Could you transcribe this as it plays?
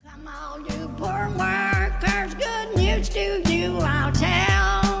secrets to you I'll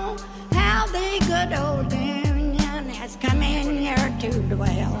tell, how the good old Union has come in here to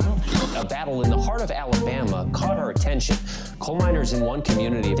dwell. A battle in the heart of Alabama caught our attention. Coal miners in one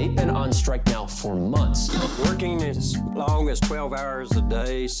community, they've been on strike now for months. Working as long as 12 hours a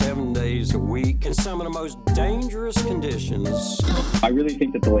day, 7 days a week, in some of the most dangerous conditions. I really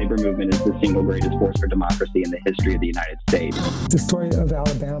think that the labor movement is the single greatest force for democracy in the history of the United States. The story of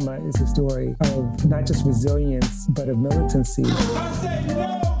Alabama is a story of not just resilience, but of militancy. I say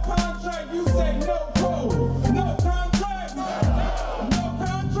no contract, you say no code. No contract, no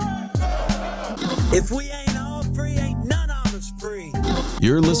contract. If we ain't all free, ain't none of us free.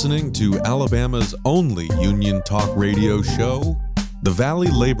 You're listening to Alabama's only union talk radio show, The Valley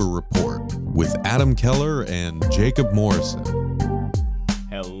Labor Report, with Adam Keller and Jacob Morrison.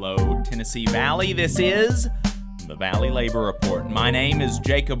 Hello, Tennessee Valley. This is The Valley Labor Report. My name is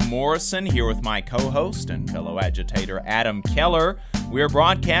Jacob Morrison, here with my co-host and fellow agitator Adam Keller. We're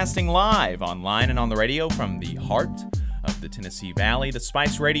broadcasting live online and on the radio from the heart of the Tennessee Valley, the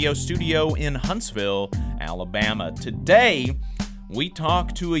Spice Radio studio in Huntsville, Alabama. Today, we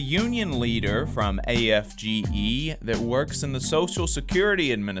talk to a union leader from AFGE that works in the Social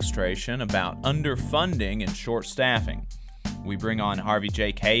Security Administration about underfunding and short staffing. We bring on Harvey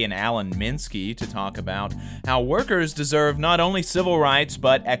J. Kaye and Alan Minsky to talk about how workers deserve not only civil rights,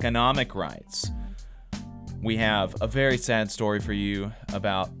 but economic rights. We have a very sad story for you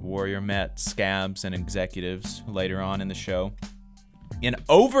about Warrior Met scabs and executives later on in the show. In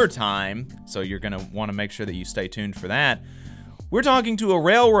overtime, so you're going to want to make sure that you stay tuned for that, we're talking to a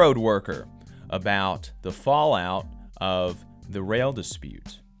railroad worker about the fallout of the rail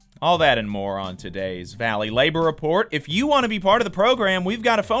dispute. All that and more on today's Valley Labor Report. If you want to be part of the program, we've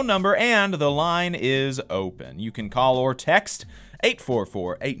got a phone number and the line is open. You can call or text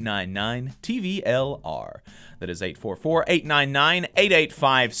 844-899-TVLR. That is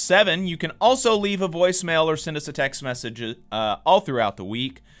 844-899-8857. You can also leave a voicemail or send us a text message all throughout the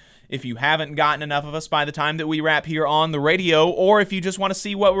week. If you haven't gotten enough of us by the time that we wrap here on the radio, or if you just want to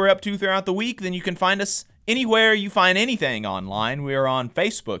see what we're up to throughout the week, then you can find us anywhere you find anything online. We are on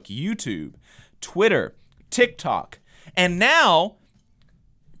Facebook, YouTube, Twitter, TikTok, and now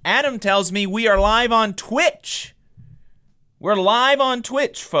Adam tells me we are live on Twitch. We're live on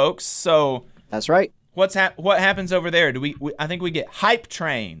Twitch, folks. So that's right. What happens over there? I think we get hype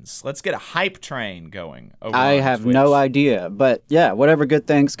trains. Let's get a hype train going over I have Twitch. no idea, but yeah, whatever good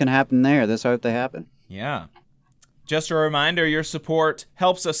things can happen there, let's hope they happen. Yeah. Just a reminder, your support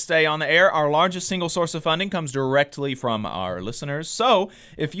helps us stay on the air. Our largest single source of funding comes directly from our listeners. So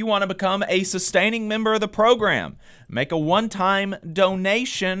if you want to become a sustaining member of the program, make a one-time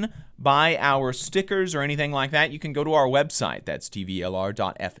donation, buy our stickers or anything like that, you can go to our website. That's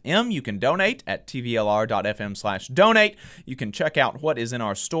tvlr.fm. You can donate at tvlr.fm/donate. You can check out what is in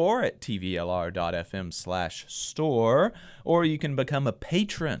our store at tvlr.fm/store, or you can become a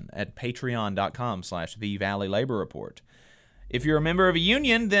patron at patreon.com/The Valley Labor Report. If you're a member of a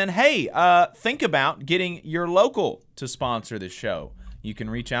union, then hey, think about getting your local to sponsor the show. You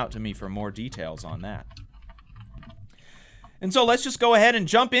can reach out to me for more details on that. And so let's just go ahead and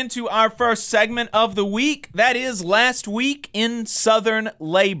jump into our first segment of the week. That is Last Week in Southern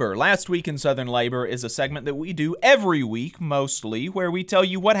Labor. Last Week in Southern Labor is a segment that we do every week, mostly, where we tell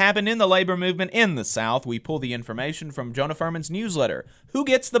you what happened in the labor movement in the South. We pull the information from Jonah Furman's newsletter, Who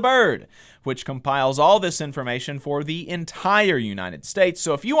Gets the Bird?, which compiles all this information for the entire United States.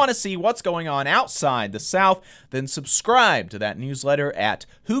 So if you want to see what's going on outside the South, then subscribe to that newsletter at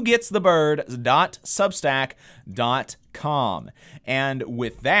whogetsthebird.substack.com. And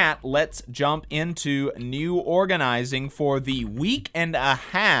with that, let's jump into new organizing for the week and a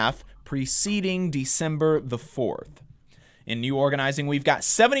half preceding December the 4th. In new organizing, we've got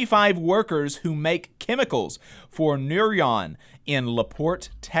 75 workers who make chemicals for Nurion in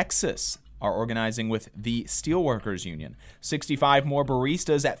LaPorte, Texas, are organizing with the Steelworkers Union. 65 more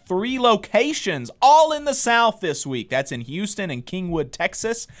baristas at 3 locations, all in the South this week. That's in Houston and Kingwood,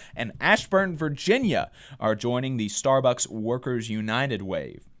 Texas, and Ashburn, Virginia, are joining the Starbucks Workers United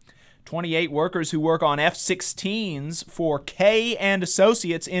wave. 28 workers who work on F-16s for Kaye and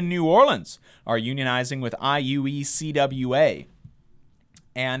Associates in New Orleans are unionizing with IUE-CWA.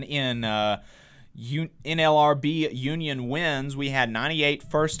 And in NLRB union wins, we had 98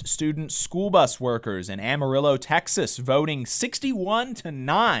 first student school bus workers in Amarillo, Texas, voting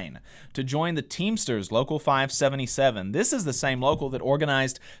 61-9 to join the Teamsters Local 577. This is the same local that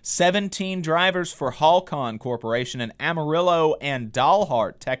organized 17 drivers for Halcon Corporation in Amarillo and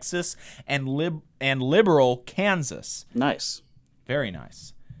Dalhart, Texas, and Liberal, Kansas. Nice. Very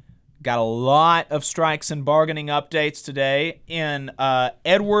nice. Got a lot of strikes and bargaining updates today in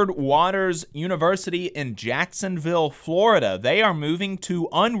Edward Waters University in Jacksonville, Florida. They are moving to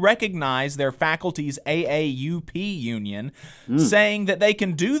unrecognize their faculty's AAUP union, saying that they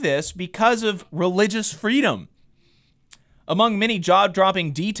can do this because of religious freedom. Among many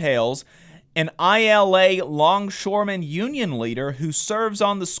jaw-dropping details, an ILA longshoreman union leader who serves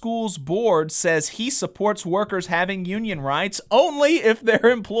on the school's board says he supports workers having union rights only if their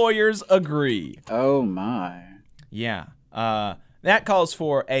employers agree. Oh, my. Yeah. That calls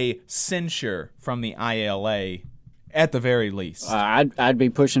for a censure from the ILA at the very least. I'd be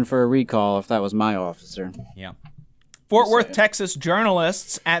pushing for a recall if that was my officer. Yeah. Fort Worth, Texas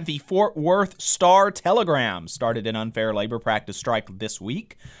journalists at the Fort Worth Star-Telegram started an unfair labor practice strike this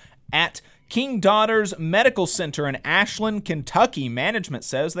week. At King Daughters Medical Center in Ashland, Kentucky, management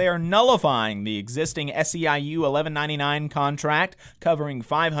says they are nullifying the existing SEIU 1199 contract covering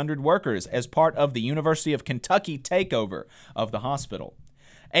 500 workers as part of the University of Kentucky takeover of the hospital.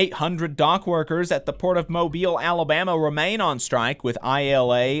 800 dock workers at the Port of Mobile, Alabama remain on strike with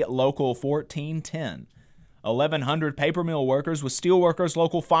ILA Local 1410. 1,100 paper mill workers with Steelworkers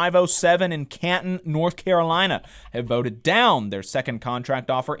Local 507 in Canton, North Carolina, have voted down their second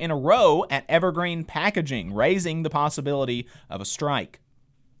contract offer in a row at Evergreen Packaging, raising the possibility of a strike.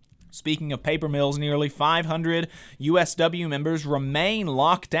 Speaking of paper mills, nearly 500 USW members remain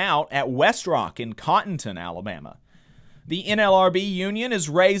locked out at West Rock in Cottonton, Alabama. The NLRB union is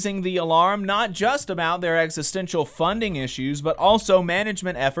raising the alarm not just about their existential funding issues, but also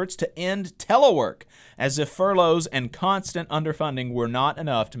management efforts to end telework, as if furloughs and constant underfunding were not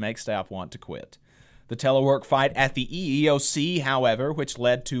enough to make staff want to quit. The telework fight at the EEOC, however, which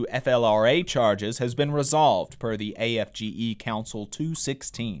led to FLRA charges, has been resolved per the AFGE Council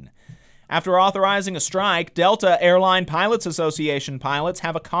 216. After authorizing a strike, Delta Airline Pilots Association pilots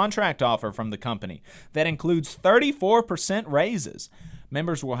have a contract offer from the company that includes 34% raises.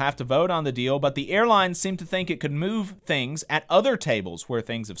 Members will have to vote on the deal, but the airlines seem to think it could move things at other tables where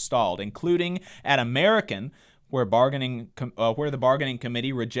things have stalled, including at American, where the bargaining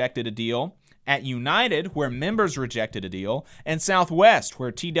committee rejected a deal, at United, where members rejected a deal, and Southwest,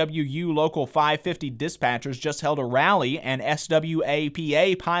 where TWU Local 550 dispatchers just held a rally and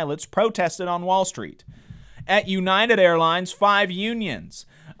SWAPA pilots protested on Wall Street. At United Airlines, 5 unions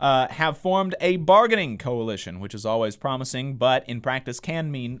have formed a bargaining coalition, which is always promising, but in practice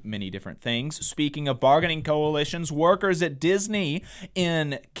can mean many different things. Speaking of bargaining coalitions, workers at Disney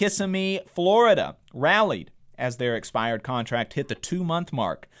in Kissimmee, Florida, rallied as their expired contract hit the 2-month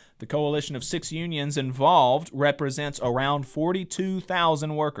mark. The coalition of 6 unions involved represents around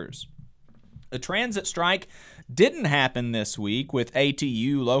 42,000 workers. A transit strike didn't happen this week, with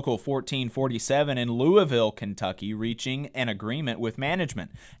ATU Local 1447 in Louisville, Kentucky, reaching an agreement with management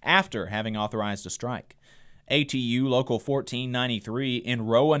after having authorized a strike. ATU Local 1493 in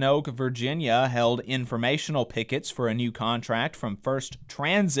Roanoke, Virginia, held informational pickets for a new contract from First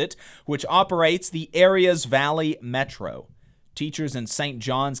Transit, which operates the area's Valley Metro. Teachers in St.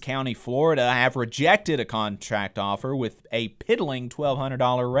 Johns County, Florida, have rejected a contract offer with a piddling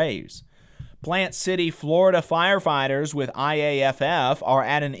 $1,200 raise. Plant City, Florida firefighters with IAFF are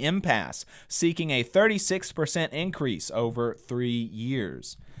at an impasse, seeking a 36% increase over 3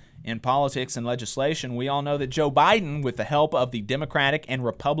 years. In politics and legislation, we all know that Joe Biden, with the help of the Democratic and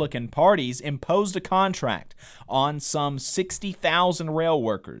Republican parties, imposed a contract on some 60,000 rail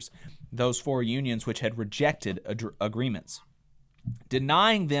workers, those 4 unions which had rejected agreements,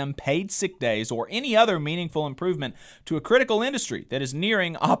 denying them paid sick days or any other meaningful improvement to a critical industry that is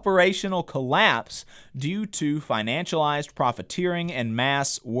nearing operational collapse due to financialized profiteering and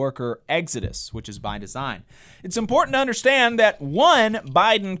mass worker exodus, which is by design. It's important to understand that 1,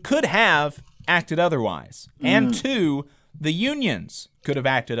 Biden could have acted otherwise, and 2, the unions could have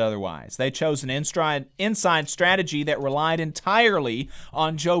acted otherwise. They chose an inside strategy that relied entirely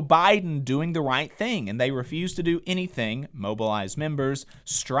on Joe Biden doing the right thing, and they refused to do anything, mobilize members,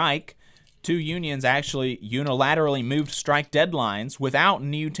 strike. 2 unions actually unilaterally moved strike deadlines without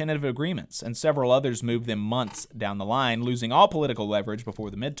new tentative agreements, and several others moved them months down the line, losing all political leverage before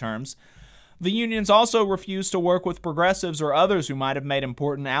the midterms. The unions also refused to work with progressives or others who might have made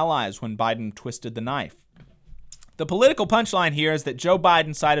important allies when Biden twisted the knife. The political punchline here is that Joe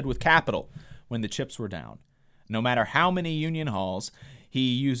Biden sided with capital when the chips were down, no matter how many union halls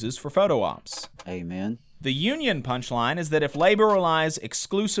he uses for photo ops. Amen. The union punchline is that if labor relies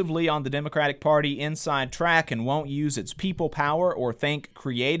exclusively on the Democratic Party inside track and won't use its people power or think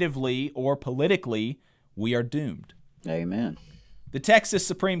creatively or politically, we are doomed. Amen. The Texas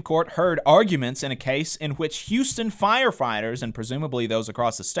Supreme Court heard arguments in a case in which Houston firefighters, and presumably those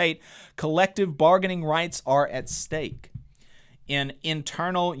across the state, collective bargaining rights are at stake. In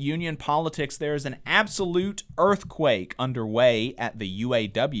internal union politics, there is an absolute earthquake underway at the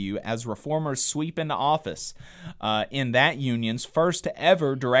UAW as reformers sweep into office in that union's first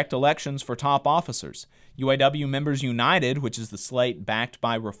ever direct elections for top officers. UAW Members United, which is the slate backed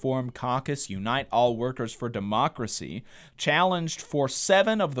by Reform Caucus Unite All Workers for Democracy, challenged for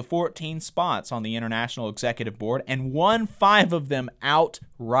 7 of the 14 spots on the International Executive Board and won 5 of them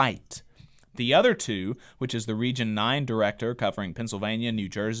outright. The other 2, which is the Region 9 director covering Pennsylvania, New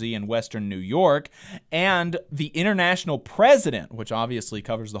Jersey, and Western New York, and the international president, which obviously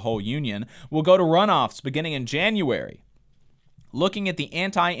covers the whole union, will go to runoffs beginning in January. Looking at the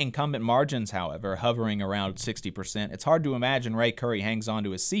anti-incumbent margins, however, hovering around 60%, it's hard to imagine Ray Curry hangs on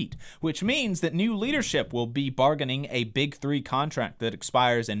to his seat, which means that new leadership will be bargaining a Big 3 contract that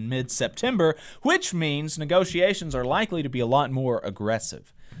expires in mid-September, which means negotiations are likely to be a lot more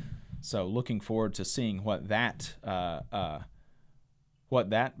aggressive. So looking forward to seeing what that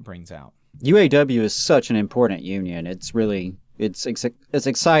brings out. UAW is such an important union. It's really it's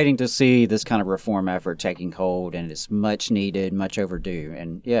exciting to see this kind of reform effort taking hold, and it's much needed, much overdue.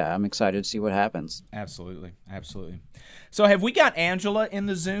 And yeah, I'm excited to see what happens. Absolutely. So have we got Angela in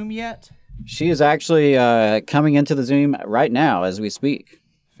the Zoom yet? She is actually coming into the Zoom right now as we speak.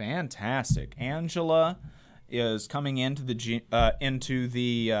 Fantastic. Angela is coming into the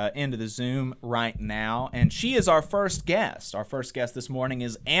Zoom right now, and she is our first guest. Our first guest this morning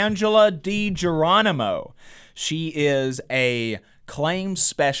is Angela DiGeronimo. She is a claims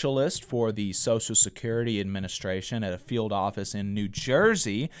specialist for the Social Security Administration at a field office in New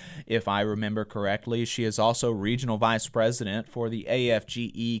Jersey, if I remember correctly. She is also regional vice president for the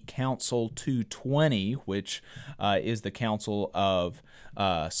AFGE Council 220, which is the council of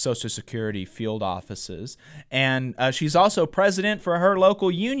Social Security field offices. And she's also president for her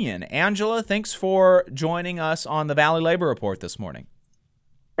local union. Angela, thanks for joining us on the Valley Labor Report this morning.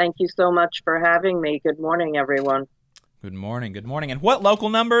 Thank you so much for having me. Good morning, everyone. Good morning. And what local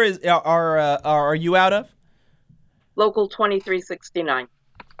number are you out of? Local 2369.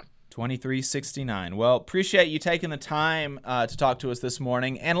 2369. Well, appreciate you taking the time to talk to us this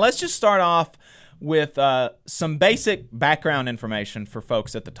morning. And let's just start off with some basic background information for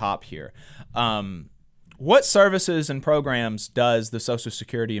folks at the top here. What services and programs does the Social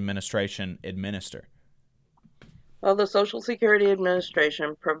Security Administration administer? Well, the Social Security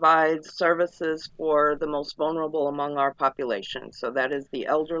Administration provides services for the most vulnerable among our population. So that is the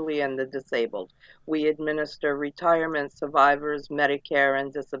elderly and the disabled. We administer retirement, survivors, Medicare,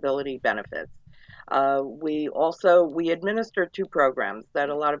 and disability benefits. We administer 2 programs that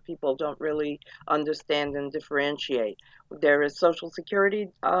a lot of people don't really understand and differentiate. There is Social Security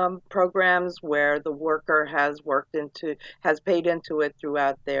programs where the worker has paid into it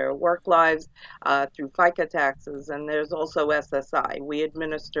throughout their work lives through FICA taxes, and there's also SSI. We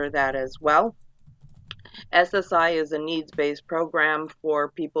administer that as well. SSI is a needs-based program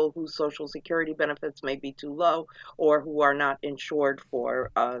for people whose Social Security benefits may be too low or who are not insured for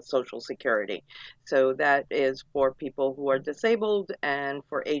Social Security. So that is for people who are disabled and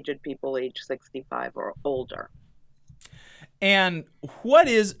for aged people age 65 or older. And what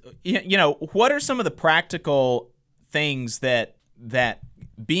are some of the practical things that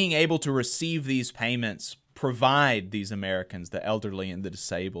being able to receive these payments provide these Americans, the elderly and the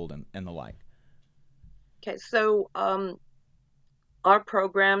disabled and the like? Okay, so our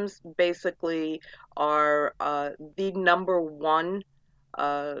programs basically are the number one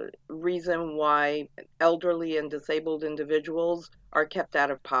reason why elderly and disabled individuals are kept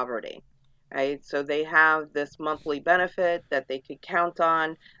out of poverty, right? So they have this monthly benefit that they could count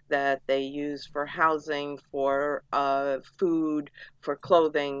on, that they use for housing, for food, for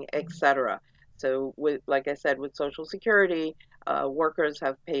clothing, etc. So like I said, with Social Security, workers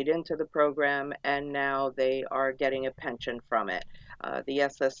have paid into the program and now they are getting a pension from it. The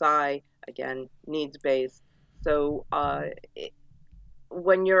SSI, again, needs-based. So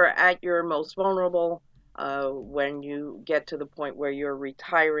when you're at your most vulnerable, when you get to the point where you're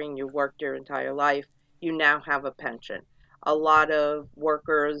retiring, you worked your entire life, you now have a pension. A lot of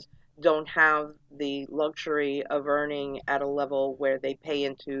workers don't have the luxury of earning at a level where they pay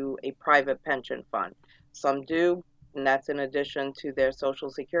into a private pension fund. Some do, and that's in addition to their Social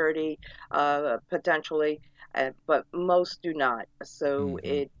Security potentially, but most do not. So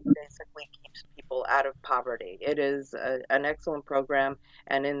it basically keeps people out of poverty. It is an excellent program,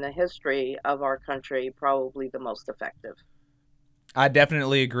 and in the history of our country, probably the most effective. I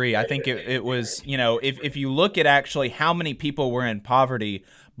definitely agree. I think it was, if you look at actually how many people were in poverty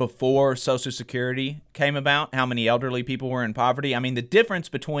before Social Security came about, how many elderly people were in poverty, I mean, the difference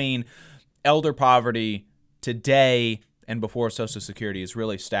between elder poverty today and before Social Security is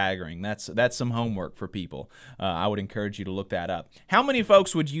really staggering. That's some homework for people. I would encourage you to look that up. How many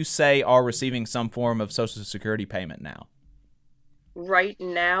folks would you say are receiving some form of Social Security payment now? Right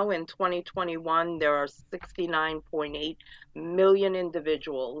now in 2021, there are 69.8 million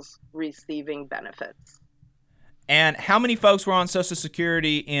individuals receiving benefits. And how many folks were on Social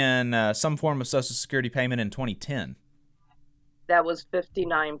Security in some form of Social Security payment in 2010? That was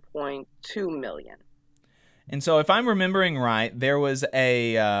 59.2 million. And so, if I'm remembering right, there was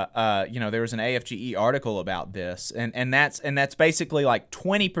there was an AFGE article about this, and that's basically like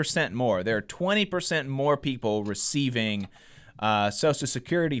 20% more. There are 20% more people receiving Social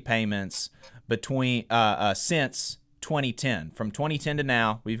Security payments between since 2010. From 2010 to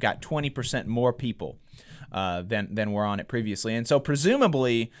now, we've got 20% more people than were on it previously. And so,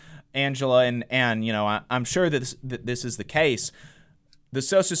 presumably, Angela, and I'm sure that this is the case. The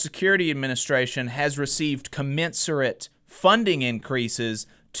Social Security Administration has received commensurate funding increases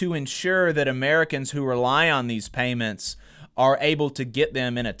to ensure that Americans who rely on these payments are able to get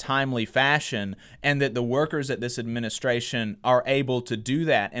them in a timely fashion, and that the workers at this administration are able to do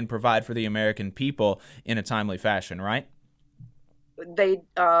that and provide for the American people in a timely fashion, right?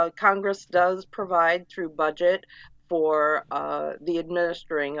 Congress does provide through budget for the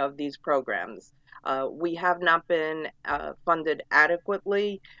administering of these programs. We have not been funded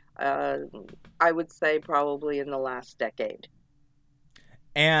adequately, I would say probably in the last decade.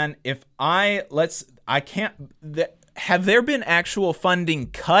 And have there been actual funding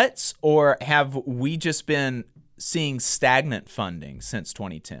cuts, or have we just been seeing stagnant funding since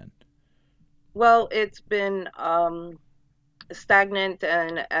 2010? Well, it's been stagnant,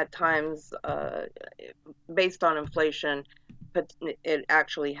 and at times, based on inflation, but it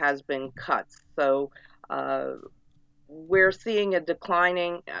actually has been cuts. So we're seeing a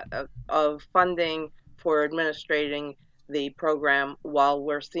declining of funding for administrating the program, while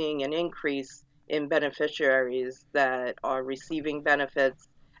we're seeing an increase in beneficiaries that are receiving benefits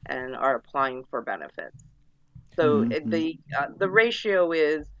and are applying for benefits. So the ratio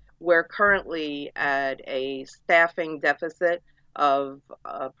is, we're currently at a staffing deficit of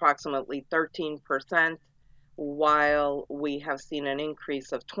approximately 13%, while we have seen an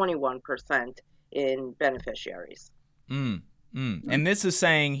increase of 21% in beneficiaries. And this is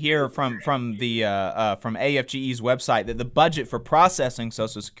saying here from AFGE's website that the budget for processing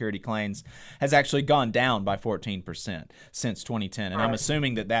Social Security claims has actually gone down by 14% since 2010, and I'm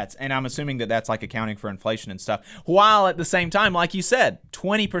assuming that that's like accounting for inflation and stuff. While at the same time, like you said,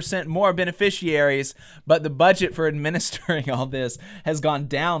 20% more beneficiaries, but the budget for administering all this has gone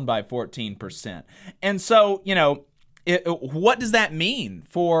down by 14%. And so, what does that mean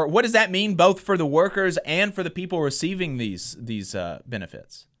both for the workers and for the people receiving these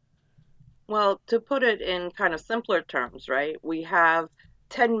benefits? Well, to put it in kind of simpler terms, right? We have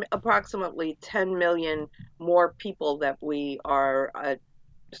approximately 10 million more people that we are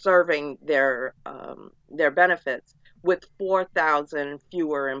serving their benefits, with 4,000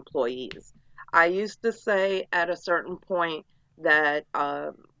 fewer employees. I used to say at a certain point that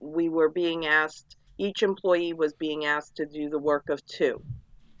we were being asked. Each employee was being asked to do the work of 2.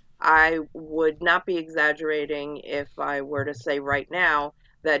 I would not be exaggerating if I were to say right now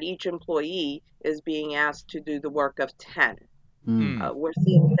that each employee is being asked to do the work of 10. We're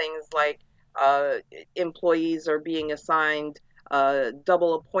seeing things like employees are being assigned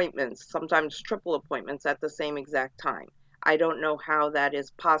double appointments, sometimes triple appointments at the same exact time. I don't know how that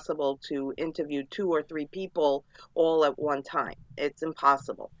is possible to interview 2 or 3 people all at one time. It's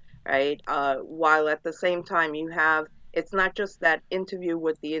impossible. Right? While at the same time it's not just that interview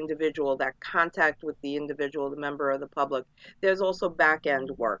with the individual, that contact with the individual, the member of the public. There's also back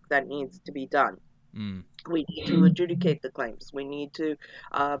end work that needs to be done. We need to adjudicate the claims. We need to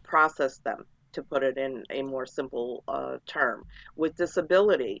process them, to put it in a more simple term. With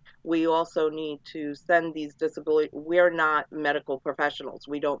disability, we also need to send these we're not medical professionals.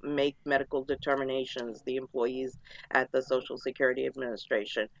 We don't make medical determinations, the employees at the Social Security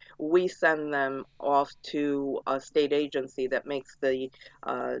Administration. We send them off to a state agency that makes the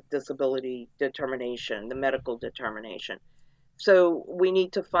disability determination, the medical determination. So we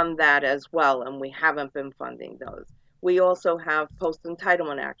need to fund that as well, and we haven't been funding those. We also have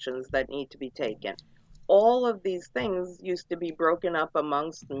post-entitlement actions that need to be taken. All of these things used to be broken up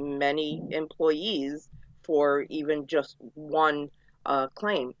amongst many employees for even just one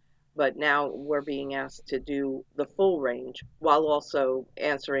claim. but now we're being asked to do the full range while also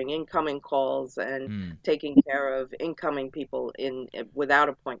answering incoming calls and taking care of incoming people without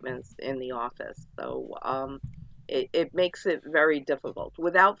appointments in the office. So it makes it very difficult.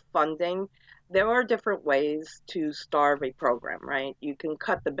 Without funding, there are different ways to starve a program, right? You can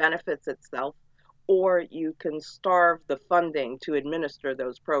cut the benefits itself, or you can starve the funding to administer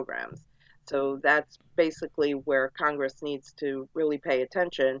those programs. So that's basically where Congress needs to really pay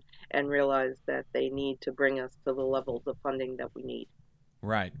attention and realize that they need to bring us to the levels of funding that we need.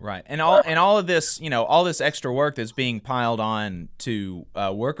 Right, right, and all of this, all this extra work that's being piled on to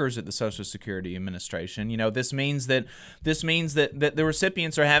workers at the Social Security Administration. This means that the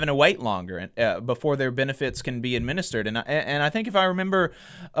recipients are having to wait longer before their benefits can be administered. And I think if I remember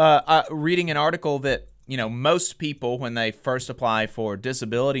reading an article that most people, when they first apply for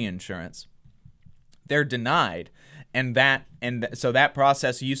disability insurance, they're denied. So that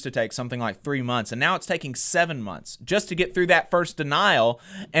process used to take something like 3 months, and now it's taking 7 months just to get through that first denial,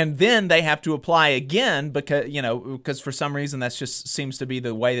 and then they have to apply again because for some reason that just seems to be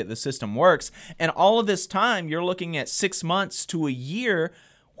the way that the system works. And all of this time, you're looking at 6 months to a year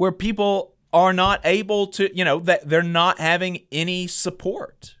where people are not able to, that they're not having any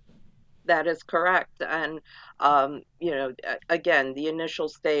support. That is correct. And, again, the initial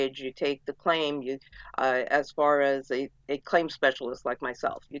stage, you take the claim, as far as a claim specialist like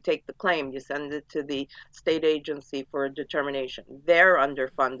myself, you take the claim, you send it to the state agency for a determination. They're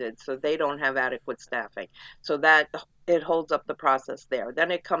underfunded, so they don't have adequate staffing. So that it holds up the process there. Then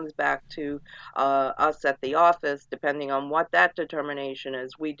it comes back to us at the office, depending on what that determination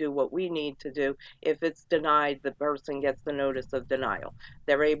is. We do what we need to do. If it's denied, the person gets the notice of denial.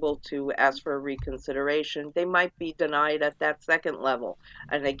 They're able to ask for a reconsideration. They might be denied at that second level.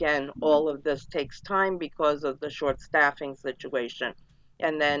 And again, all of this takes time because of the short staffing situation.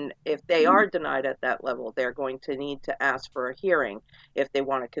 And then if they are denied at that level, they're going to need to ask for a hearing if they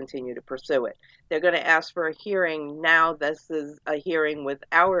want to continue to pursue it. They're going to ask for a hearing. Now this is a hearing with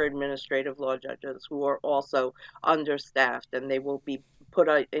our administrative law judges who are also understaffed, and they will be put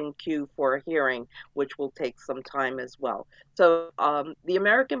in queue for a hearing, which will take some time as well. So the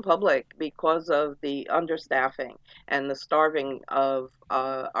American public, because of the understaffing and the starving of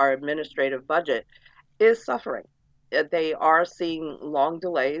our administrative budget, is suffering. They are seeing long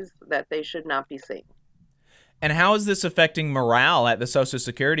delays that they should not be seeing. And how is this affecting morale at the Social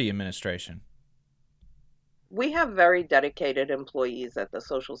Security Administration? We have very dedicated employees at the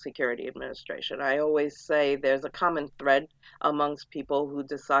Social Security Administration. I always say there's a common thread amongst people who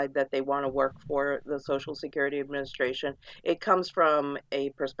decide that they want to work for the Social Security Administration. It comes from a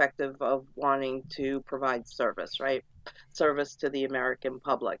perspective of wanting to provide service, right? Service to the American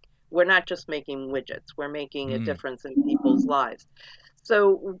public. We're not just making widgets, we're making a difference in people's lives.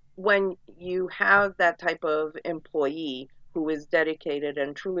 So when you have that type of employee who is dedicated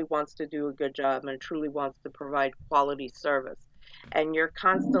and truly wants to do a good job and truly wants to provide quality service, and you're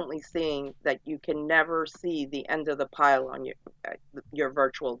constantly seeing that you can never see the end of the pile on your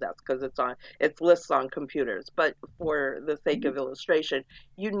virtual desk because it's lists on computers, but for the sake of illustration,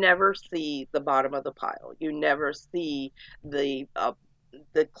 you never see the bottom of the pile. You never see the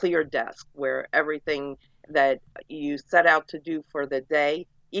clear desk where everything that you set out to do for the day,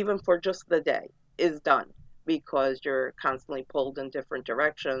 even for just the day, is done, because you're constantly pulled in different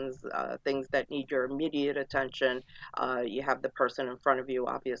directions, things that need your immediate attention. You have the person in front of you,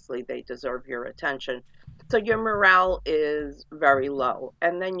 obviously, they deserve your attention. So your morale is very low.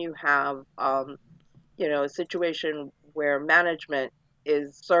 And then you have, a situation where management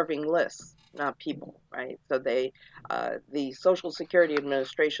is serving lists, not people, right? So the Social Security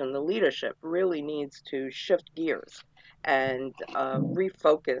Administration, the leadership really needs to shift gears and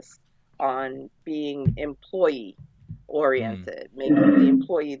refocus on being employee oriented, making the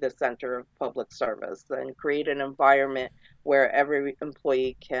employee the center of public service, and create an environment where every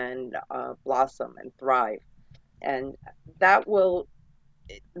employee can blossom and thrive. And that will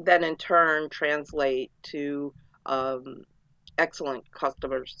then in turn translate to excellent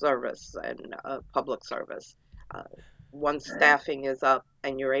customer service and public service. Uh, Once staffing is up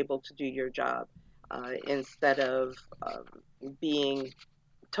and you're able to do your job, instead of being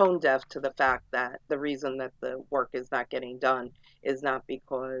tone deaf to the fact that the reason that the work is not getting done is not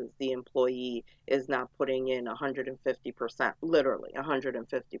because the employee is not putting in 150%, literally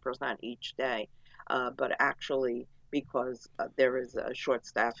 150% each day, but actually because there is a short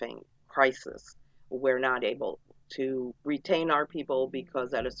staffing crisis. We're not able to retain our people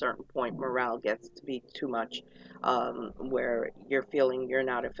because at a certain point morale gets to be too much, where you're feeling you're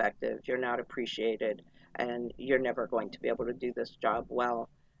not effective, you're not appreciated, and you're never going to be able to do this job well.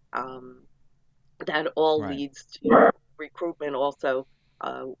 That all Right. leads to recruitment also.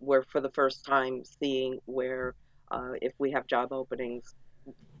 We're for the first time seeing where if we have job openings,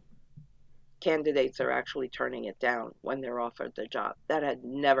 candidates are actually turning it down when they're offered the job. That had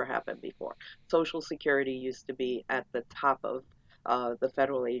never happened before. Social Security used to be at the top of the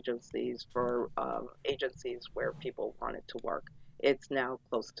federal agencies for agencies where people wanted to work. It's now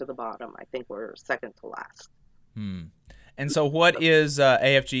close to the bottom. I think we're second to last. And so what is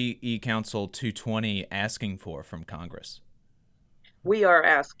AFGE Council 220 asking for from Congress? We are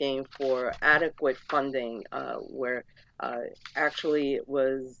asking for adequate funding where actually it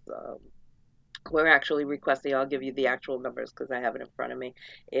was we're actually requesting, I'll give you the actual numbers because I have it in front of me.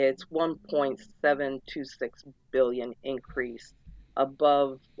 It's 1.726 billion increase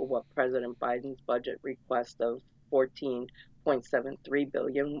above what President Biden's budget request of 14.73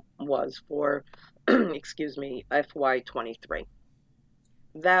 billion was for, excuse me, FY23.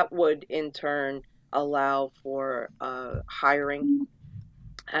 That would in turn allow for hiring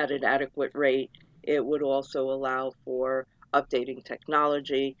at an adequate rate. It would also allow for updating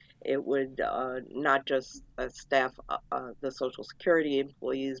technology. It would not just staff the Social Security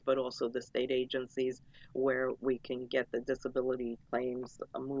employees, but also the state agencies where we can get the disability claims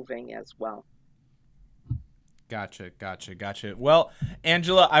moving as well. Gotcha. Well,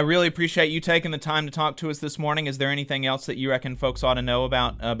 Angela, I really appreciate you taking the time to talk to us this morning. Is there anything else that you reckon folks ought to know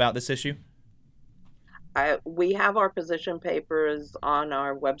about this issue? We have our position papers on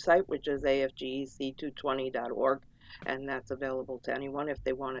our website, which is afgec220.org. And that's available to anyone if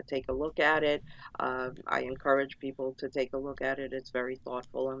they want to take a look at it. I encourage people to take a look at it. It's very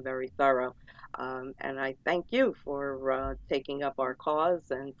thoughtful and very thorough. And I thank you for taking up our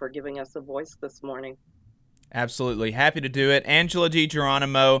cause and for giving us a voice this morning. Absolutely. Happy to do it. Angela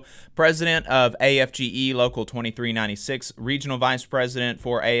DiGeronimo, President of AFGE Local 2396, Regional Vice President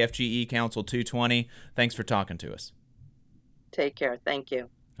for AFGE Council 220. Thanks for talking to us. Take care. Thank you.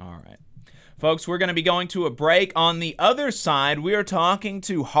 All right. Folks, we're going to be going to a break. On the other side, we are talking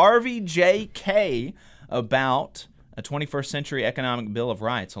to Harvey J. Kaye about a 21st Century Economic Bill of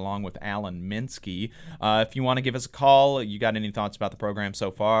Rights, along with Alan Minsky. If you want to give us a call, you got any thoughts about the program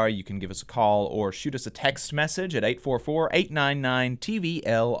so far, you can give us a call or shoot us a text message at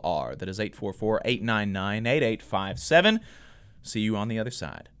 844-899-TVLR. That is 844-899-8857. See you on the other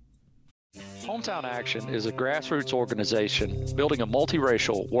side. Hometown Action is a grassroots organization building a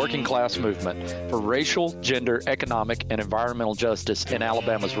multiracial, working-class movement for racial, gender, economic, and environmental justice in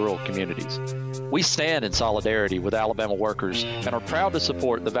Alabama's rural communities. We stand in solidarity with Alabama workers and are proud to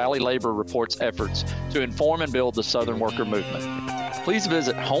support the Valley Labor Report's efforts to inform and build the Southern worker movement. Please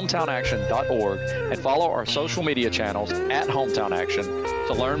visit hometownaction.org and follow our social media channels at Hometown Action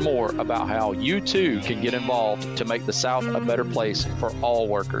to learn more about how you too can get involved to make the South a better place for all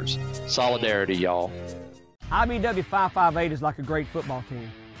workers. Solidarity, y'all. IBW 558 is like a great football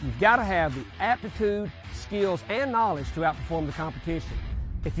team. You've got to have the aptitude, skills, and knowledge to outperform the competition.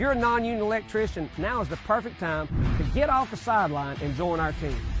 If you're a non-union electrician, now is the perfect time to get off the sideline and join our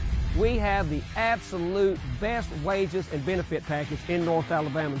team. We have the absolute best wages and benefit package in North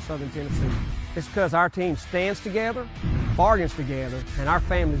Alabama and Southern Tennessee. It's because our team stands together, bargains together, and our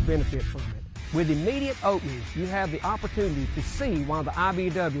families benefit from it. With immediate openings, you have the opportunity to see why the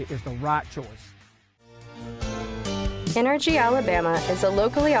IBW is the right choice. Energy Alabama is a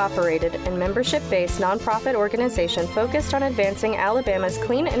locally operated and membership-based nonprofit organization focused on advancing Alabama's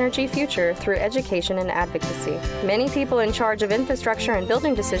clean energy future through education and advocacy. Many people in charge of infrastructure and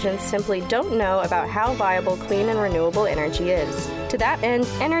building decisions simply don't know about how viable clean and renewable energy is. To that end,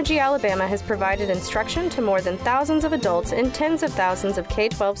 Energy Alabama has provided instruction to more than thousands of adults and tens of thousands of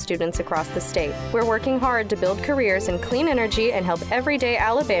K-12 students across the state. We're working hard to build careers in clean energy and help everyday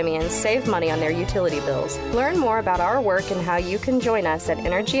Alabamians save money on their utility bills. Learn more about our work and how you can join us at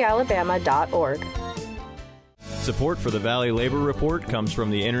energyalabama.org. Support for the Valley Labor Report comes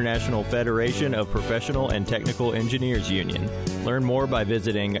from the International Federation of Professional and Technical Engineers Union. Learn more by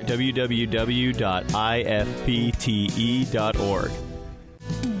visiting www.ifpte.org.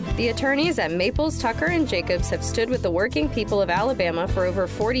 The attorneys at Maples, Tucker & Jacobs have stood with the working people of Alabama for over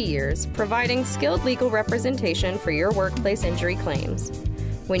 40 years, providing skilled legal representation for your workplace injury claims.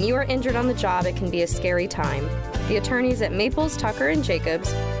 When you are injured on the job, it can be a scary time. The attorneys at Maples, Tucker &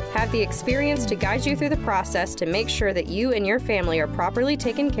 Jacobs have the experience to guide you through the process to make sure that you and your family are properly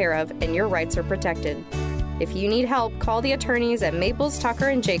taken care of and your rights are protected. If you need help, call the attorneys at Maples,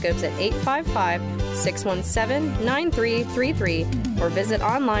 Tucker & Jacobs at 855-617-9333 or visit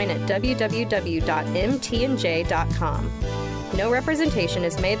online at www.mtnj.com. No representation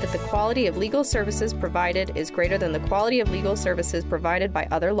is made that the quality of legal services provided is greater than the quality of legal services provided by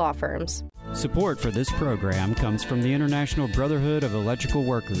other law firms. Support for this program comes from the International Brotherhood of Electrical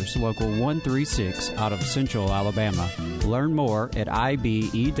Workers, Local 136 out of Central Alabama. Learn more at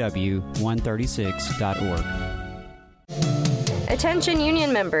ibew136.org. Attention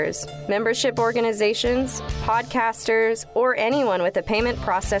union members, membership organizations, podcasters, or anyone with a payment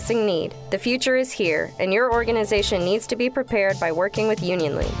processing need. The future is here, and your organization needs to be prepared by working with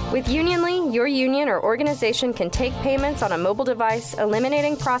Unionly. With Unionly, your union or organization can take payments on a mobile device,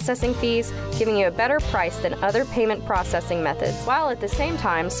 eliminating processing fees, giving you a better price than other payment processing methods, while at the same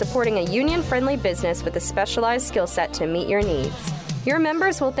time supporting a union-friendly business with a specialized skill set to meet your needs. Your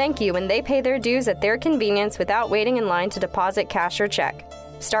members will thank you when they pay their dues at their convenience without waiting in line to deposit cash or check.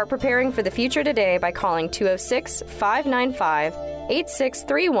 Start preparing for the future today by calling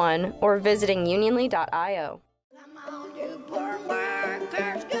 206-595-8631 or visiting unionly.io. Come on, you poor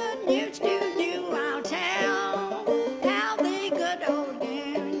workers, good news to you I'll tell. How the good old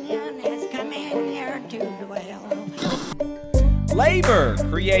union has come in here to dwell. Labor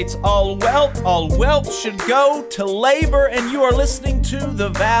creates all wealth. All wealth should go to labor, and you are listening to the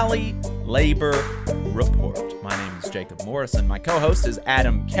Valley Labor Report. My name is Jacob Morrison. My co-host is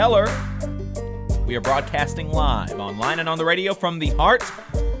Adam Keller. We are broadcasting live online and on the radio from the heart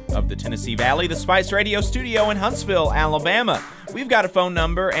of the Tennessee Valley, the Spice Radio studio in Huntsville, Alabama. We've got a phone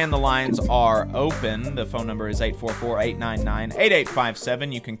number, and the lines are open. The phone number is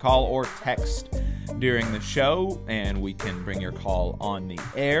 844-899-8857. You can call or text during the show, and we can bring your call on the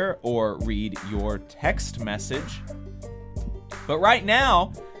air or read your text message. But right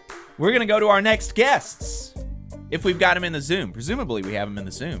now, we're going to go to our next guests, if we've got them in the Zoom. Presumably we have them in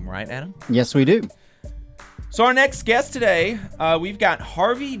the Zoom, right, Adam? Yes, we do. So our next guest today, we've got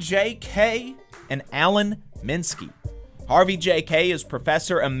Harvey J. Kaye and Alan Minsky. Harvey J. Kaye is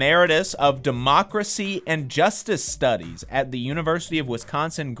Professor Emeritus of Democracy and Justice Studies at the University of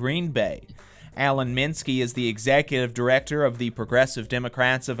Wisconsin-Green Bay. Alan Minsky is the Executive Director of the Progressive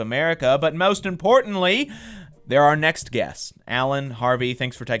Democrats of America, but most importantly, they're our next guests. Alan, Harvey,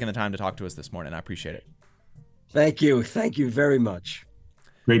 thanks for taking the time to talk to us this morning. I appreciate it. Thank you. Thank you very much.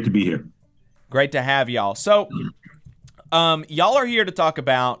 Great to be here. Great to have y'all. So, y'all are here to talk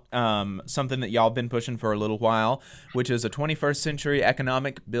about something that y'all have been pushing for a little while, which is a 21st Century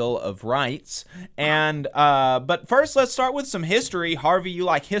Economic Bill of Rights. And but first, let's start with some history. Harvey, you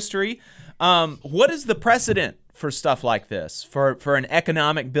like history. What is the precedent for stuff like this, for an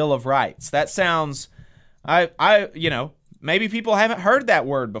economic bill of rights? That sounds, maybe people haven't heard that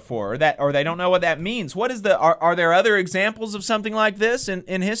word before, or they don't know what that means. What is are there other examples of something like this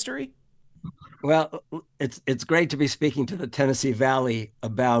in history? Well, it's great to be speaking to the Tennessee Valley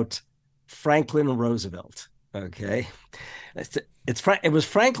about Franklin Roosevelt. Okay, it was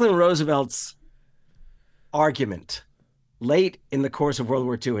Franklin Roosevelt's argument late in the course of World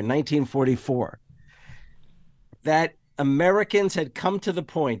War II in 1944, that Americans had come to the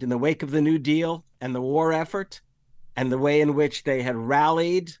point in the wake of the New Deal and the war effort and the way in which they had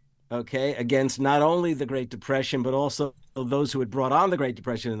rallied, against not only the Great Depression, but also those who had brought on the Great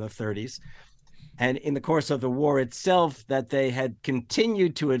Depression in the 30s. And in the course of the war itself, that they had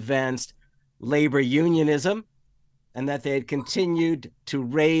continued to advance labor unionism, and that they had continued to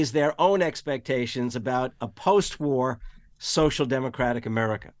raise their own expectations about a post-war social democratic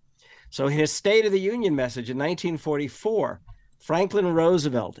America. So in his State of the Union message in 1944, Franklin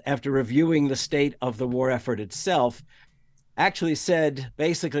Roosevelt, after reviewing the state of the war effort itself, actually said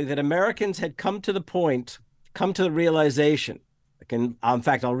basically that Americans had come to the realization, in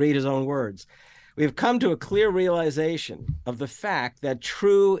fact, I'll read his own words, "We've come to a clear realization of the fact that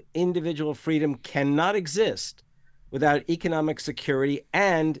true individual freedom cannot exist without economic security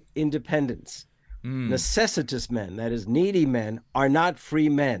and independence. Necessitous men, that is needy men, are not free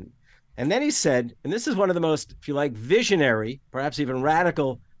men." And then he said, and this is one of the most, if you like, visionary, perhaps even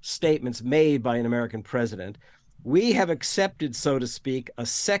radical statements made by an American president, "We have accepted, so to speak, a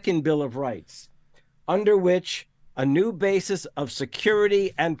second Bill of Rights, under which a new basis of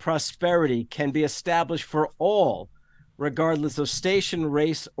security and prosperity can be established for all, regardless of station,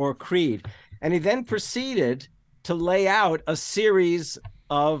 race, or creed." And he then proceeded to lay out a series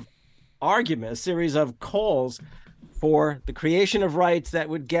of arguments, a series of calls for the creation of rights that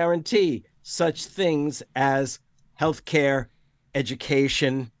would guarantee such things as healthcare,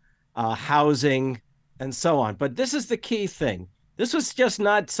 education, housing, and so on. But this is the key thing. This was just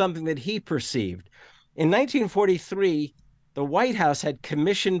not something that he perceived. In 1943, the White House had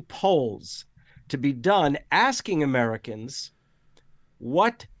commissioned polls to be done asking Americans,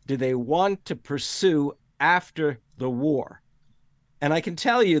 what do they want to pursue after the war? And I can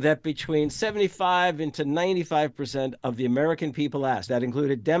tell you that between 75 and to 95% of the American people asked, that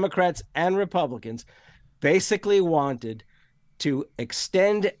included Democrats and Republicans, basically wanted to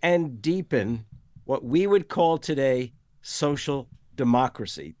extend and deepen what we would call today social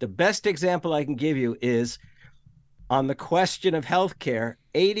democracy. The best example I can give you is on the question of healthcare,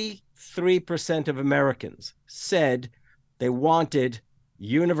 83% of Americans said they wanted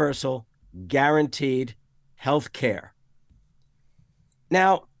universal, guaranteed health care.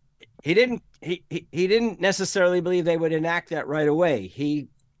 Now, he didn't necessarily believe they would enact that right away. He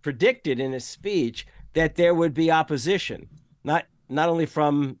predicted in his speech that there would be opposition, not only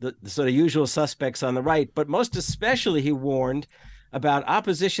from the sort of usual suspects on the right, but most especially he warned about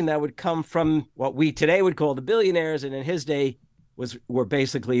opposition that would come from what we today would call the billionaires, and in his day were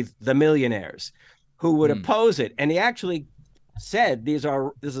basically the millionaires who would oppose it. And he actually said this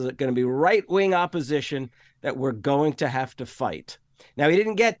is going to be right-wing opposition that we're going to have to fight. Now, he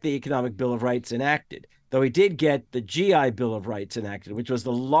didn't get the Economic Bill of Rights enacted, though he did get the GI Bill of Rights enacted, which was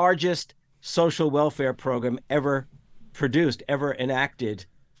the largest social welfare program ever produced, ever enacted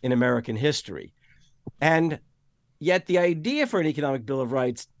in American history. And yet the idea for an Economic Bill of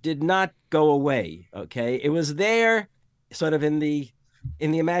Rights did not go away, okay? It was there sort of in the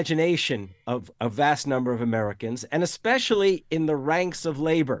imagination of a vast number of Americans, and especially in the ranks of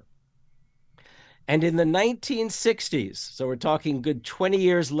labor. And in the 1960s, so we're talking good 20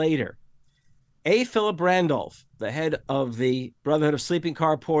 years later, A. Philip Randolph, the head of the Brotherhood of Sleeping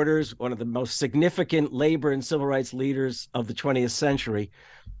Car Porters, one of the most significant labor and civil rights leaders of the 20th century,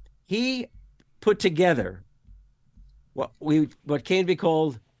 he put together what came to be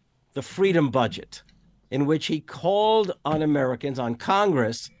called the Freedom Budget, in which he called on Americans, on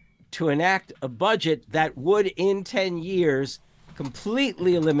Congress, to enact a budget that would, in 10 years,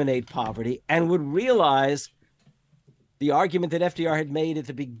 completely eliminate poverty and would realize the argument that FDR had made at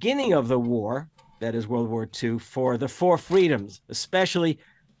the beginning of the war, that is World War II, for the four freedoms, especially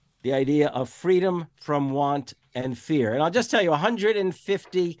the idea of freedom from want and fear. And I'll just tell you,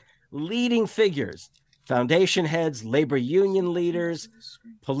 150 leading figures, foundation heads, labor union leaders,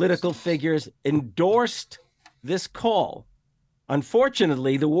 political figures, endorsed this call.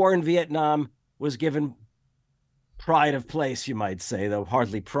 Unfortunately, the war in Vietnam was given pride of place, you might say, though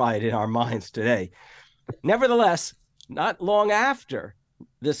hardly pride in our minds today. Nevertheless, not long after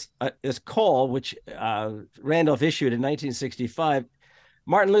this call, which Randolph issued in 1965,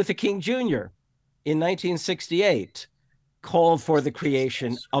 Martin Luther King Jr. in 1968 called for the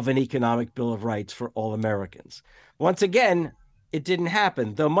creation of an Economic Bill of Rights for all Americans. Once again, it didn't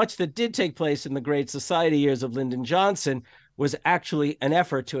happen, though much that did take place in the Great Society years of Lyndon Johnson was actually an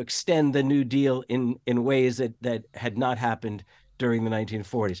effort to extend the New Deal in ways that had not happened during the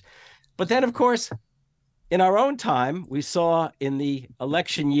 1940s. But then, of course, in our own time, we saw in the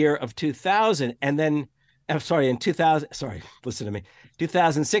election year of 2000, and then, in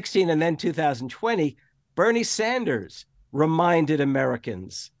 2016 and then 2020, Bernie Sanders reminded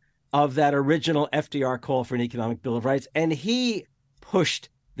Americans of that original FDR call for an Economic Bill of Rights, and he pushed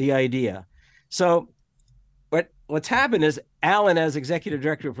the idea. So what's happened is Alan, as executive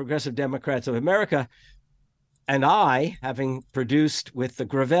director of Progressive Democrats of America, and I, having produced with the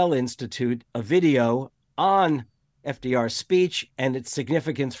Gravel Institute a video on FDR's speech and its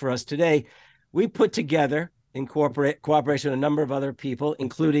significance for us today, we put together, in cooperation with a number of other people,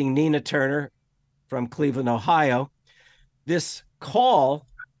 including Nina Turner from Cleveland, Ohio, this call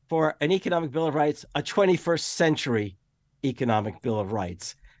for an Economic Bill of Rights, a 21st century Economic Bill of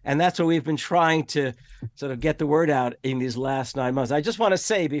Rights. And that's what we've been trying to sort of get the word out in these last 9 months. I just want to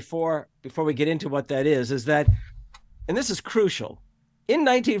say before we get into what that is that, and this is crucial, in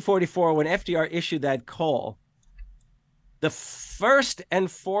 1944, when FDR issued that call, the first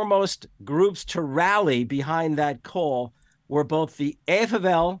and foremost groups to rally behind that call were both the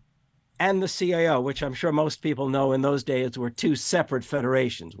AFL and the CIO, which I'm sure most people know in those days were two separate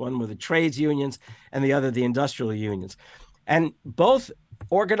federations. One were the trades unions and the other the industrial unions. And both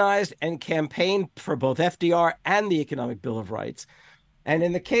organized and campaigned for both FDR and the Economic Bill of Rights. And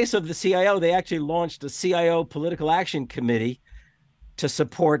in the case of the CIO, they actually launched a CIO Political Action Committee to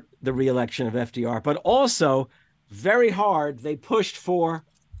support the re-election of FDR. But also, very hard, they pushed for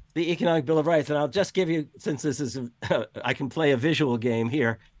the Economic Bill of Rights. And I'll just give you, since this is, I can play a visual game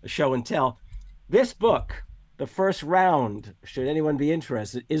here, a show and tell. This book, The First Round, should anyone be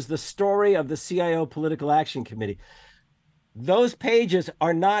interested, is the story of the CIO Political Action Committee. Those pages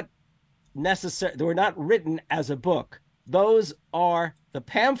are not necessary, they were not written as a book. Those are the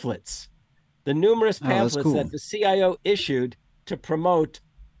pamphlets, the numerous pamphlets that the CIO issued to promote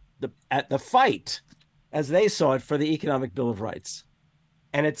the fight, as they saw it, for the Economic Bill of Rights.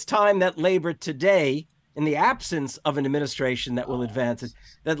 And it's time that labor today, in the absence of an administration that will advance it,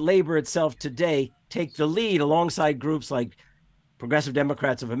 that labor itself today take the lead alongside groups like Progressive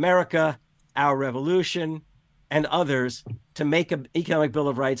Democrats of America, Our Revolution, and others to make an economic bill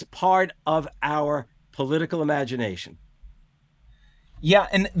of rights part of our political imagination. Yeah,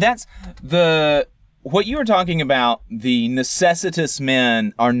 and that's what you were talking about, the necessitous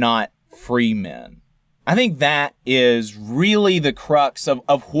men are not free men. I think that is really the crux of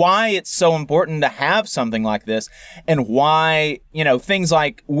why it's so important to have something like this, and why, things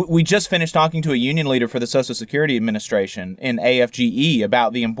like we just finished talking to a union leader for the Social Security Administration in AFGE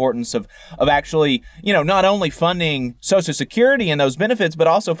about the importance of actually, not only funding Social Security and those benefits, but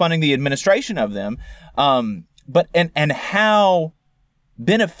also funding the administration of them. But how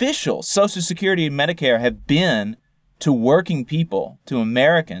beneficial Social Security and Medicare have been to working people, to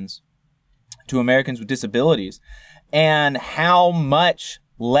Americans with disabilities, and how much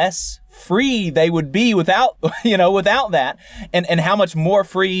less free they would be without that, and how much more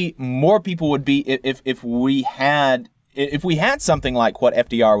free more people would be if we had something like what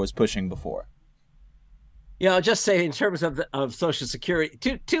FDR was pushing before. Yeah, I'll just say in terms of Social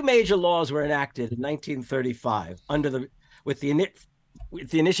Security, two major laws were enacted in 1935 with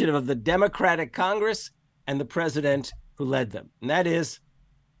the initiative of the Democratic Congress and the president who led them, and that is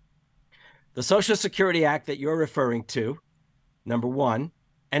the Social Security Act that you're referring to, number one,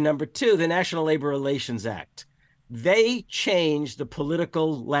 and number two, the National Labor Relations Act. They changed the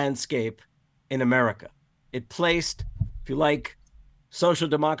political landscape in America. It placed, if you like, social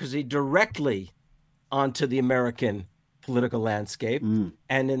democracy directly onto the American political landscape.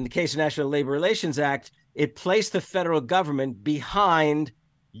 And in the case of the National Labor Relations Act, it placed the federal government behind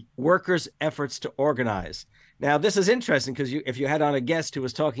workers' efforts to organize. Now, this is interesting because if you had on a guest who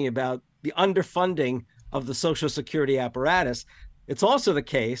was talking about the underfunding of the Social Security apparatus, it's also the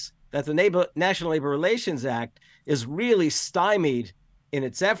case that the National Labor Relations Act is really stymied in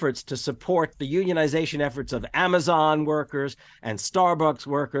its efforts to support the unionization efforts of Amazon workers and Starbucks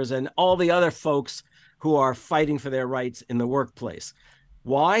workers and all the other folks who are fighting for their rights in the workplace.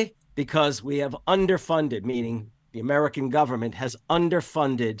 Why? Because we have underfunded, meaning the American government has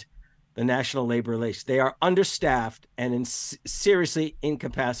underfunded the National Labor Relations. They are understaffed and seriously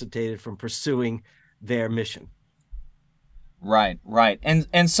incapacitated from pursuing their mission. Right.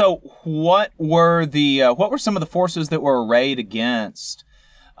 And so what were some of the forces that were arrayed against,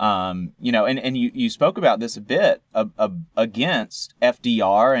 and you spoke about this a bit, against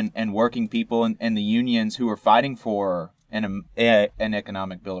FDR and working people and the unions who were fighting for an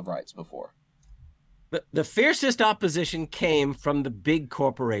economic Bill of Rights before? The fiercest opposition came from the big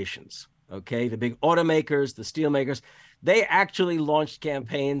corporations, okay? The big automakers, the steelmakers. They actually launched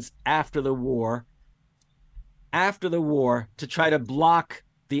campaigns after the war to try to block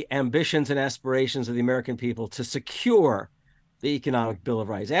the ambitions and aspirations of the American people to secure the economic Bill of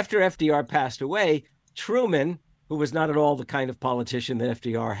Rights. After FDR passed away, Truman, who was not at all the kind of politician that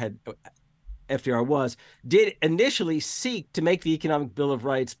FDR was, did initially seek to make the economic Bill of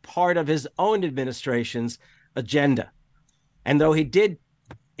Rights part of his own administration's agenda. And though he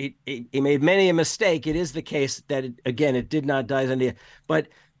made many a mistake, it is the case that, it did not die as an idea. But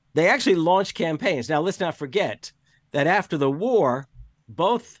they actually launched campaigns. Now, let's not forget that after the war,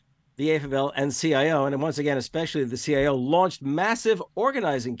 both the AFL and CIO, and once again, especially the CIO, launched massive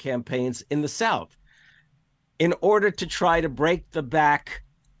organizing campaigns in the South in order to try to break the back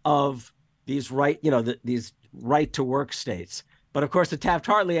of these these right to work states. But of course, the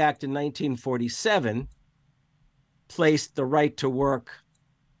Taft-Hartley Act in 1947 placed the right to work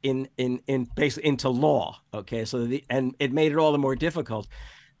in basically into law. Okay, so and it made it all the more difficult.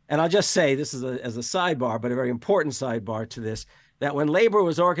 And I'll just say this is as a sidebar, but a very important sidebar to this, that when labor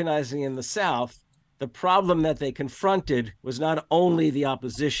was organizing in the South, the problem that they confronted was not only the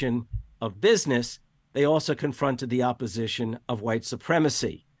opposition of business, they also confronted the opposition of white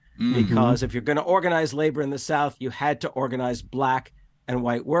supremacy. Because if you're going to organize labor in the South, you had to organize black and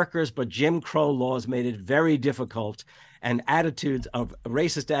white workers, but Jim Crow laws made it very difficult, and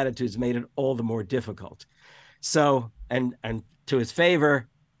racist attitudes made it all the more difficult. So, and to his favor,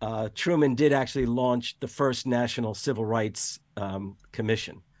 Truman did actually launch the first National Civil Rights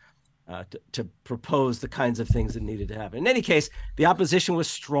Commission to propose the kinds of things that needed to happen. In any case, the opposition was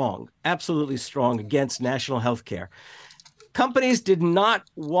strong, absolutely strong, against national health care. Companies did not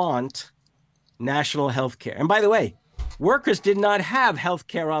want national health care. And by the way, workers did not have health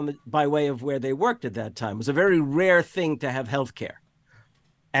care by way of where they worked at that time. It was a very rare thing to have health care.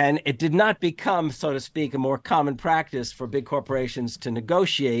 And it did not become, so to speak, a more common practice for big corporations to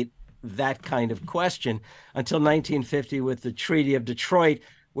negotiate that kind of question until 1950 with the Treaty of Detroit,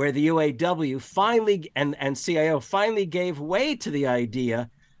 where the UAW finally and CIO finally gave way to the idea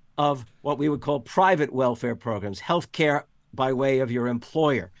of what we would call private welfare programs, health care by way of your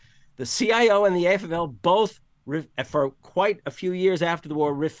employer. The CIO and the AFL both, for quite a few years after the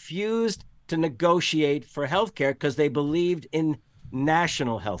war, refused to negotiate for health care because they believed in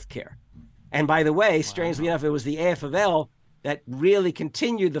national health care. And by the way, strangely enough, it was the AFL that really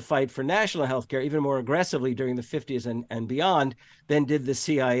continued the fight for national health care even more aggressively during the 50s and beyond than did the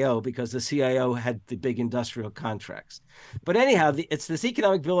CIO, because the CIO had the big industrial contracts. But anyhow, it's this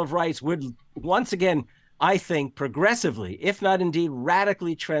Economic Bill of Rights would once again, I think, progressively, if not indeed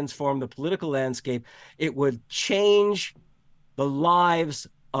radically transform the political landscape. It would change the lives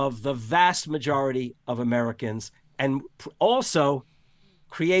of the vast majority of Americans and also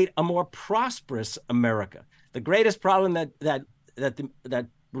create a more prosperous America. The greatest problem that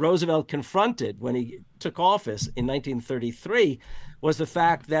Roosevelt confronted when he took office in 1933 was the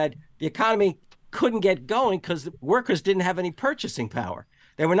fact that the economy couldn't get going because the workers didn't have any purchasing power.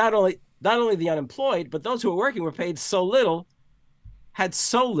 They were not only the unemployed, but those who were working were paid so little, had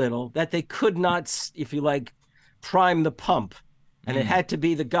so little that they could not, if you like, prime the pump. And it had to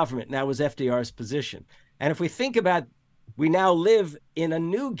be the government. And that was FDR's position. And if we think about, we now live in a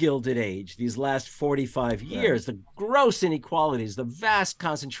new Gilded Age, these last 45 years, the gross inequalities, the vast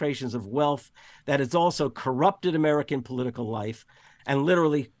concentrations of wealth that has also corrupted American political life and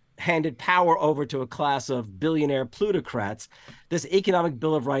literally handed power over to a class of billionaire plutocrats. This Economic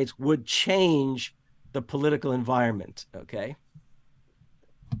Bill of Rights would change the political environment, okay?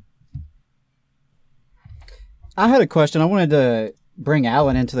 I had a question. I wanted to bring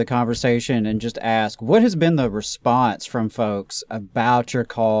Alan into the conversation and just ask, what has been the response from folks about your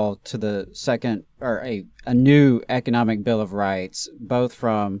call to the second or a new Economic Bill of Rights, both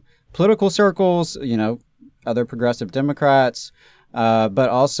from political circles, other progressive Democrats, but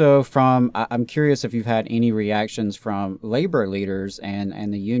also from, I'm curious if you've had any reactions from labor leaders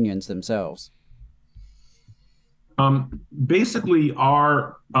and the unions themselves. Basically,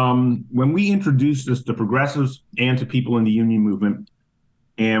 when we introduced this to progressives and to people in the union movement,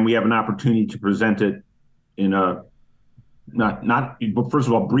 and we have an opportunity to present it in a but first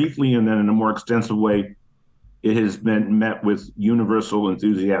of all, briefly, and then in a more extensive way, it has been met with universal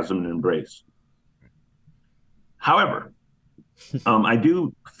enthusiasm and embrace. However, I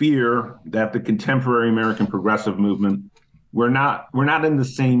do fear that the contemporary American progressive movement, we're not in the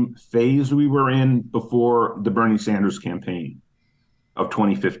same phase we were in before the Bernie Sanders campaign of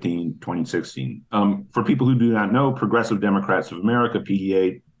 2015, 2016. For people who do not know, Progressive Democrats of America,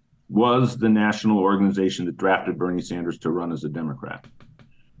 PDA, was the national organization that drafted Bernie Sanders to run as a Democrat.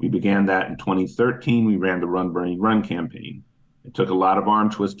 We began that in 2013. We ran the Run Bernie Run campaign. It took a lot of arm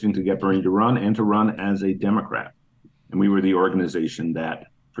twisting to get Bernie to run and to run as a Democrat. And we were the organization that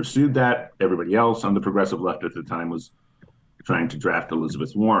pursued that. Everybody else on the progressive left at the time was trying to draft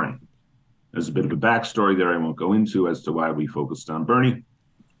Elizabeth Warren. There's a bit of a backstory there I won't go into as to why we focused on Bernie.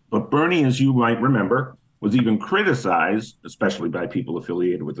 But Bernie, as you might remember, was even criticized, especially by people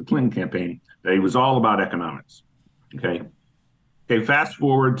affiliated with the Clinton campaign, that he was all about economics. Okay, fast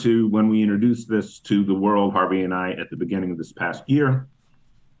forward to when we introduced this to the world, Harvey and I, at the beginning of this past year.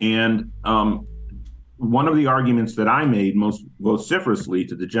 And one of the arguments that I made most vociferously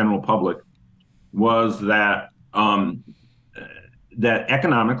to the general public was that that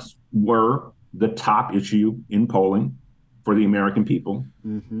economics were the top issue in polling for the American people.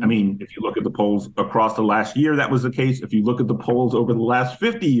 Mm-hmm. I mean, if you look at the polls across the last year, that was the case. If you look at the polls over the last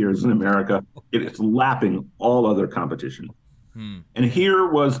 50 years in America, it's lapping all other competition. And here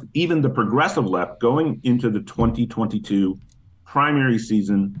was even the progressive left going into the 2022 primary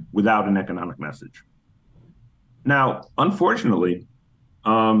season without an economic message. Now, unfortunately,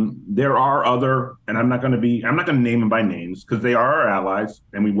 there are other, and I'm not going to name them by names because they are our allies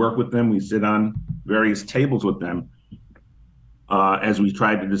and we work with them. We sit on various tables with them as we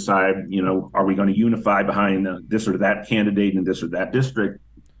try to decide, are we going to unify behind this or that candidate in this or that district?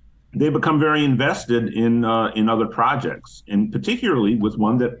 They become very invested in other projects, and particularly with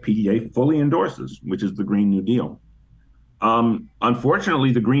one that PDA fully endorses, which is the Green New Deal.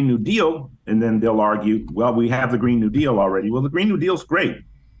 Unfortunately, the Green New Deal, and then they'll argue, well, we have the Green New Deal already. Well, the Green New Deal is great,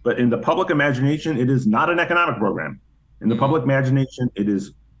 but in the public imagination, it is not an economic program. In the public imagination, it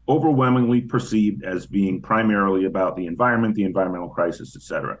is overwhelmingly perceived as being primarily about the environment, the environmental crisis, et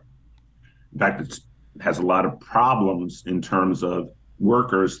cetera. In fact, it has a lot of problems in terms of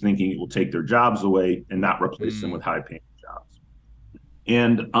workers thinking it will take their jobs away and not replace them with high-paying jobs.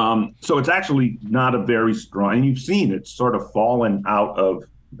 And so it's actually not a very strong, and you've seen it's sort of fallen out of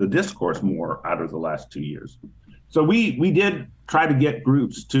the discourse more out of the last 2 years. So we did try to get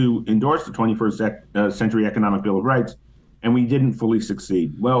groups to endorse the 21st Century Economic Bill of Rights, and we didn't fully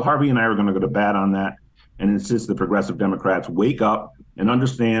succeed. Well, Harvey and I are going to go to bat on that and insist that progressive Democrats wake up and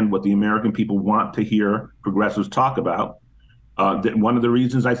understand what the American people want to hear progressives talk about. That one of the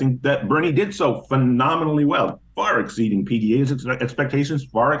reasons I think that Bernie did so phenomenally well, far exceeding PDA's expectations,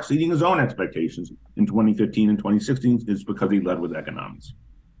 far exceeding his own expectations in 2015 and 2016, is because he led with economics.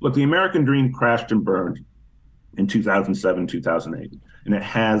 Look, the American dream crashed and burned in 2007, 2008, and it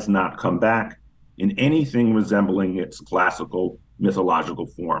has not come back in anything resembling its classical mythological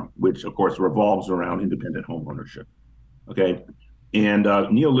form, which of course revolves around independent home ownership. Okay. And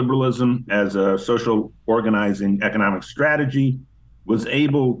neoliberalism as a social organizing economic strategy was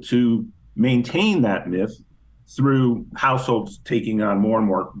able to maintain that myth through households taking on more and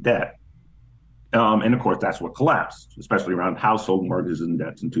more debt. And of course, that's what collapsed, especially around household mortgages and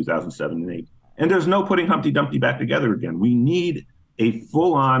debts in 2007 and 8. And there's no putting Humpty Dumpty back together again. We need a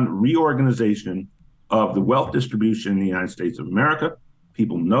full-on reorganization of the wealth distribution in the United States of America.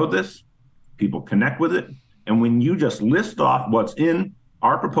 People know this, people connect with it. And when you just list off what's in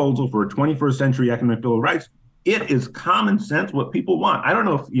our proposal for a 21st Century Economic Bill of Rights, it is common sense what people want. I don't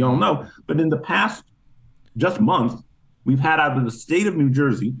know if you all know, but in the past just month, we've had out of the state of New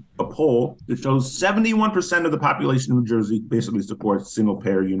Jersey a poll that shows 71% of the population of New Jersey basically supports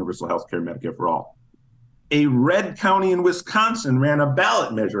single-payer universal health care, Medicare for all. A red county in Wisconsin ran a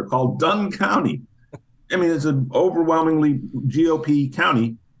ballot measure called Dunn County. I mean, it's an overwhelmingly GOP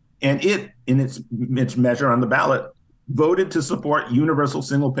county, and it, in its measure on the ballot, voted to support universal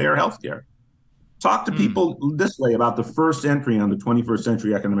single-payer health care. Talk to people this way about the first entry on the 21st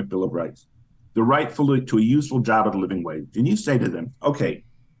Century Economic Bill of Rights, the right to a useful job at a living wage. And you say to them, okay,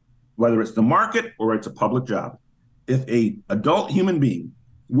 whether it's the market or it's a public job, if a adult human being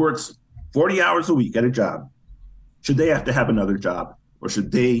works 40 hours a week at a job, should they have to have another job? Or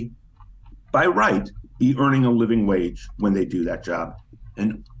should they, by right, be earning a living wage when they do that job?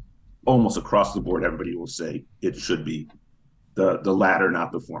 And almost across the board, everybody will say it should be the latter,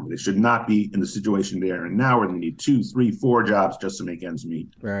 not the former. They should not be in the situation they are in now where they need 2, 3, 4 jobs just to make ends meet.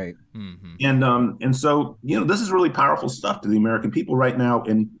 Right. Mm-hmm. And so, this is really powerful stuff to the American people right now.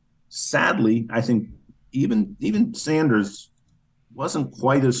 And sadly, I think even Sanders wasn't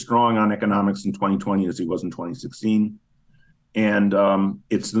quite as strong on economics in 2020 as he was in 2016. And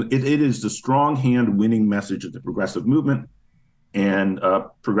it is the strong hand winning message of the progressive movement. And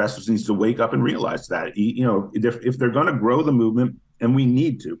progressives needs to wake up and realize that, if they're going to grow the movement, and we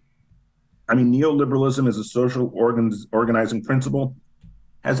need to. I mean, neoliberalism as a social organizing principle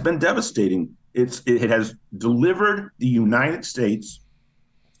has been devastating. It has delivered the United States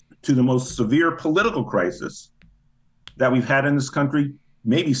to the most severe political crisis that we've had in this country,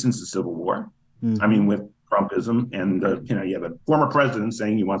 maybe since the Civil War. Mm-hmm. I mean, with Trumpism and, you have a former president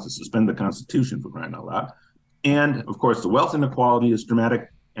saying he wants to suspend the Constitution, for crying out loud. And of course, the wealth inequality is dramatic.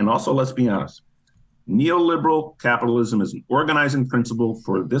 And also, let's be honest, neoliberal capitalism as an organizing principle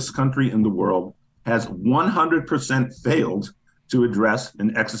for this country and the world has 100% failed to address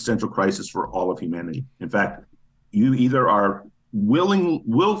an existential crisis for all of humanity. In fact, you either are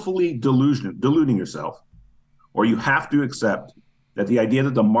willfully deluding yourself, or you have to accept that the idea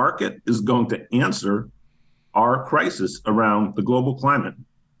that the market is going to answer our crisis around the global climate,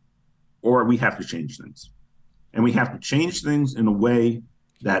 or we have to change things. And we have to change things in a way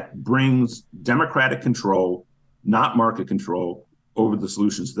that brings democratic control, not market control, over the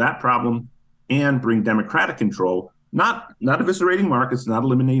solutions to that problem, and bring democratic control, not eviscerating markets, not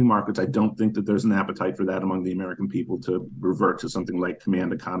eliminating markets. I don't think that there's an appetite for that among the American people to revert to something like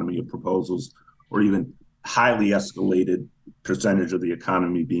command economy of proposals, or even highly escalated percentage of the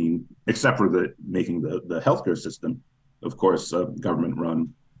economy being, except for making the healthcare system, of course, government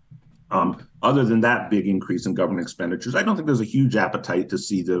run. Other than that big increase in government expenditures, I don't think there's a huge appetite to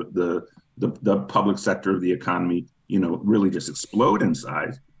see the public sector of the economy, really just explode in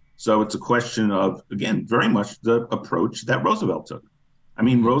size. So it's a question of, again, very much the approach that Roosevelt took. I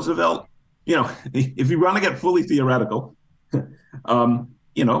mean, Roosevelt, if you want to get fully theoretical,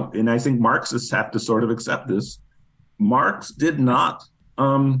 and I think Marxists have to sort of accept this, Marx did not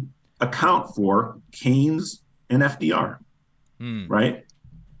account for Keynes and FDR, right?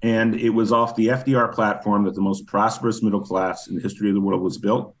 And it was off the FDR platform that the most prosperous middle class in the history of the world was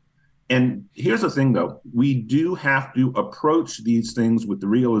built. And here's the thing, though. We do have to approach these things with the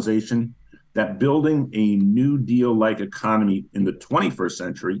realization that building a New Deal-like economy in the 21st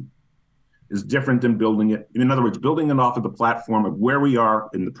century is different than building it. In other words, building it off of the platform of where we are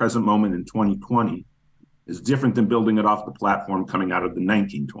in the present moment in 2020 is different than building it off the platform coming out of the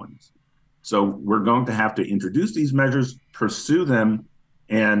 1920s. So we're going to have to introduce these measures, pursue them,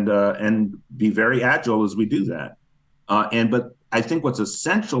 and be very agile as we do that. But I think what's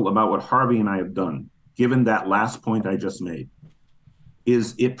essential about what Harvey and I have done, given that last point I just made,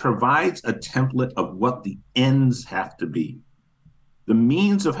 is it provides a template of what the ends have to be. The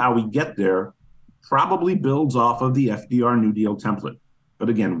means of how we get there probably builds off of the FDR New Deal template, but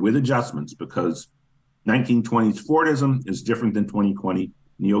again, with adjustments, because 1920s Fordism is different than 2020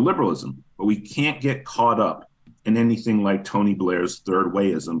 neoliberalism. But we can't get caught up in anything like Tony Blair's third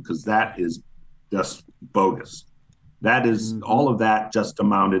wayism, because that is just bogus. That is all of that just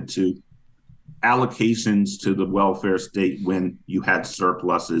amounted to allocations to the welfare state when you had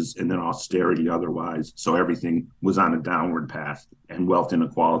surpluses and then austerity otherwise. So everything was on a downward path and wealth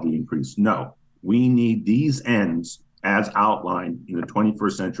inequality increased. No, we need these ends as outlined in the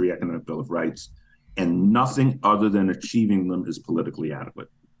 21st Century Economic Bill of Rights, and nothing other than achieving them is politically adequate.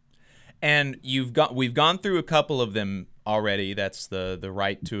 And we've gone through a couple of them already. That's the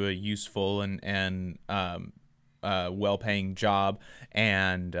right to a useful and well-paying job,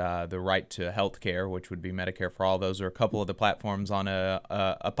 and the right to health care, which would be Medicare for all. Those are a couple of the platforms on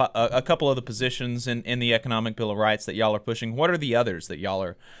a couple of the positions in the Economic Bill of Rights that y'all are pushing. What are the others that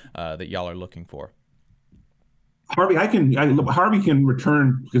y'all are looking for? Harvey, Harvey can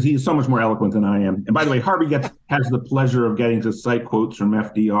return because he is so much more eloquent than I am. And by the way, Harvey has the pleasure of getting to cite quotes from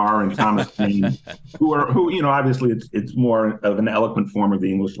FDR and Thomas Paine, who obviously it's more of an eloquent form of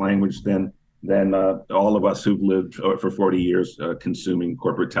the English language than all of us who've lived for 40 years consuming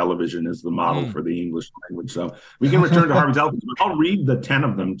corporate television as the model for the English language. So we can return to Harvey's eloquence. I'll read the 10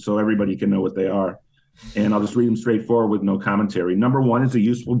 of them so everybody can know what they are. And I'll just read them straightforward with no commentary. Number 1 is a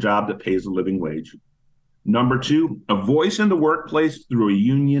useful job that pays a living wage. Number 2, a voice in the workplace through a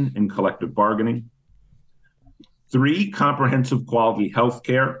union and collective bargaining. 3, comprehensive quality health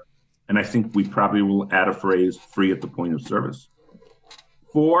care. And I think we probably will add a phrase, free at the point of service.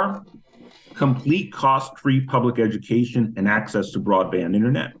 4, complete cost-free public education and access to broadband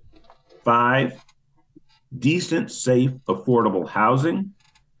internet. 5, decent, safe, affordable housing.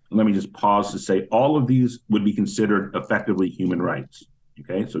 Let me just pause to say all of these would be considered effectively human rights.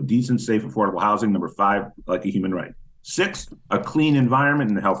 Okay, so decent, safe, affordable housing, number 5, like a human right. 6, a clean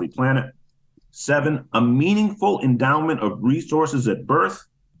environment and a healthy planet. 7, a meaningful endowment of resources at birth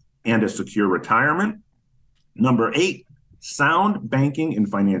and a secure retirement. Number 8, sound banking and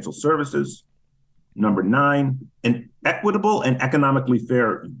financial services. Number 9, an equitable and economically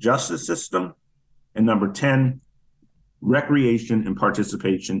fair justice system. And number 10, recreation and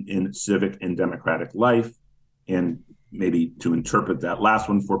participation in civic and democratic life. And maybe to interpret that last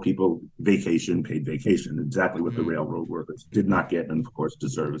one for people, paid vacation, exactly what the railroad workers did not get and, of course,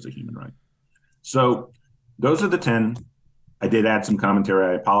 deserve as a human right. So those are the 10. I did add some commentary.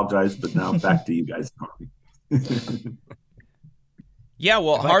 I apologize, but now back to you guys. Yeah,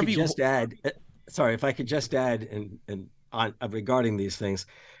 well, if Harvey... if I could just add regarding these things,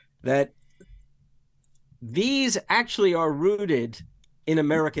 that these actually are rooted in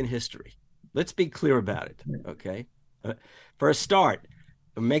American history. Let's be clear about it, okay? For a start,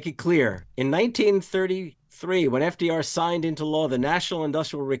 make it clear. In 1933, when FDR signed into law the National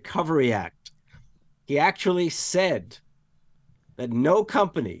Industrial Recovery Act, he actually said that no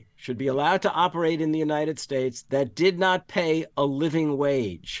company should be allowed to operate in the United States that did not pay a living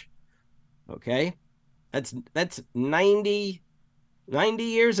wage. Okay? That's 90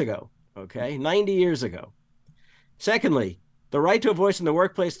 years ago. Okay? 90 years ago. Secondly, the right to a voice in the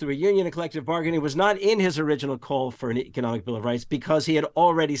workplace through a union and collective bargaining was not in his original call for an economic bill of rights because he had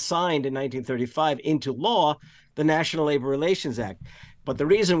already signed in 1935 into law the National Labor Relations Act. But the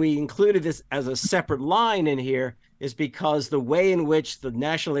reason we included this as a separate line in here is because the way in which the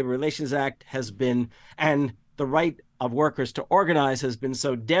National Labor Relations Act has been, and the right of workers to organize has been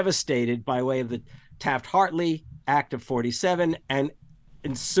so devastated by way of the Taft-Hartley Act of 47 and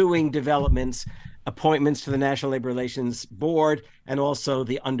ensuing developments, appointments to the National Labor Relations Board, and also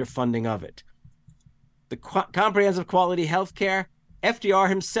the underfunding of it. The comprehensive quality health care, FDR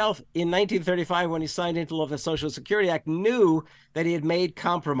himself in 1935, when he signed into law the Social Security Act, knew that he had made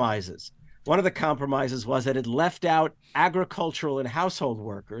compromises. One of the compromises was that it left out agricultural and household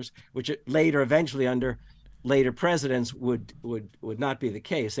workers, which eventually under later presidents would not be the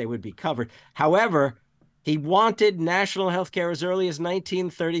case. They would be covered. However, he wanted national health care as early as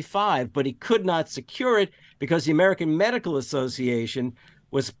 1935, but he could not secure it because the American Medical Association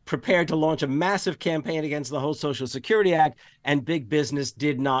was prepared to launch a massive campaign against the whole Social Security Act, and big business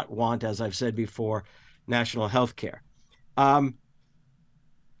did not want, as I've said before, national health care.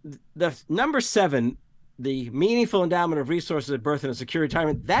 The number 7, the meaningful endowment of resources at birth and a secure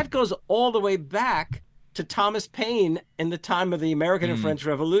retirement, that goes all the way back to Thomas Paine in the time of the American and French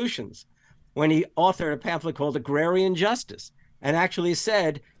revolutions, when he authored a pamphlet called Agrarian Justice, and actually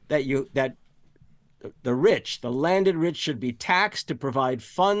said that the rich, the landed rich, should be taxed to provide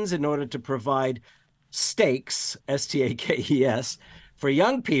funds in order to provide stakes, stakes, for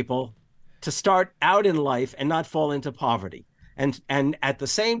young people to start out in life and not fall into poverty. And at the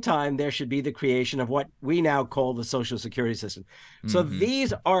same time, there should be the creation of what we now call the Social Security system. So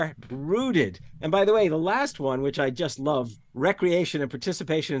these are rooted. And by the way, the last one, which I just love, recreation and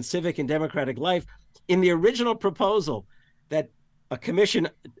participation in civic and democratic life, in the original proposal that a commission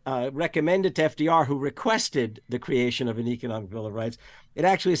recommended to FDR, who requested the creation of an economic bill of rights, it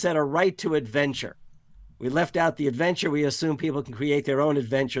actually said a right to adventure. We left out the adventure. We assume people can create their own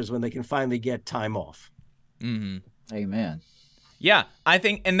adventures when they can finally get time off. Amen. Yeah, I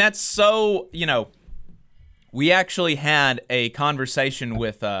think, and that's so, we actually had a conversation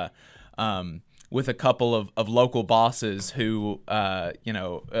with a couple of local bosses who,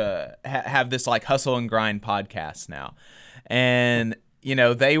 have this like hustle and grind podcast now. And,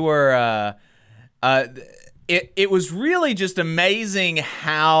 they were, it was really just amazing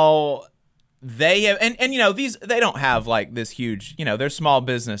how they have, and these, they don't have like this huge, they're small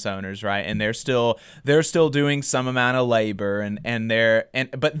business owners, right? And they're still doing some amount of labor,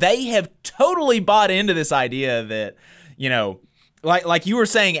 but they have totally bought into this idea that, like you were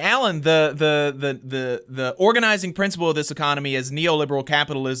saying, Alan, the organizing principle of this economy is neoliberal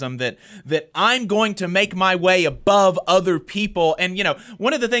capitalism, that I'm going to make my way above other people. And,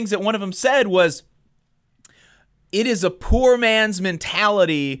 one of the things that one of them said was, it is a poor man's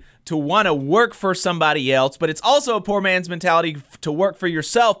mentality to want to work for somebody else, but it's also a poor man's mentality to work for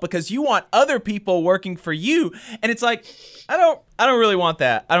yourself, because you want other people working for you. And it's like, I don't really want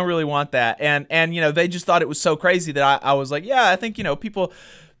that. I don't really want that. And they just thought it was so crazy that I was like, yeah, I think,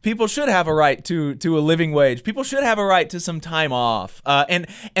 people should have a right to a living wage. People should have a right to some time off. And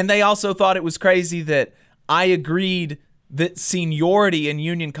they also thought it was crazy that I agreed that seniority in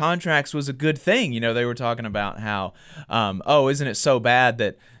union contracts was a good thing. They were talking about how, isn't it so bad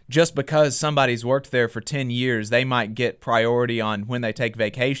that just because somebody's worked there for 10 years, they might get priority on when they take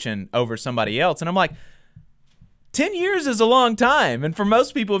vacation over somebody else. And I'm like, 10 years is a long time. And for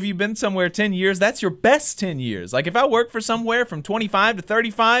most people, if you've been somewhere 10 years, that's your best 10 years. Like if I work for somewhere from 25 to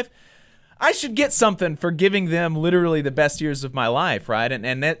 35, I should get something for giving them literally the best years of my life, right?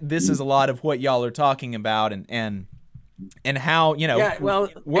 And this is a lot of what y'all are talking about, and how,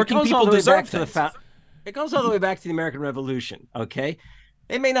 working people deserve things. It goes all the way back to the American Revolution, okay?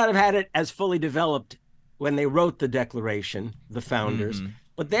 They may not have had it as fully developed when they wrote the Declaration, the founders,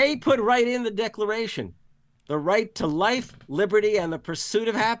 but they put right in the Declaration, the right to life, liberty, and the pursuit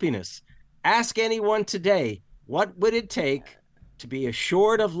of happiness. Ask anyone today, what would it take to be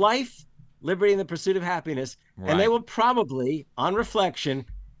assured of life, liberty, and the pursuit of happiness? Right. And they will probably, on reflection,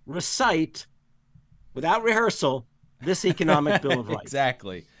 recite, without rehearsal, this economic bill of rights.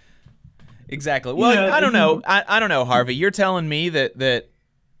 Exactly. Well, I don't know. I don't know, Harvey. You're telling me that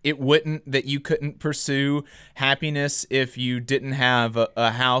that you couldn't pursue happiness if you didn't have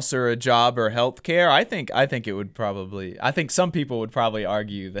a house or a job or health care? I think it would probably, I think some people would probably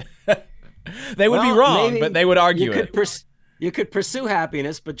argue that they would be wrong, but they would argue it. You could pursue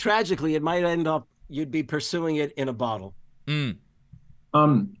happiness, but tragically it might end up you'd be pursuing it in a bottle.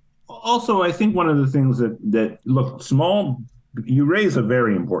 Also, I think one of the things that look, you raise a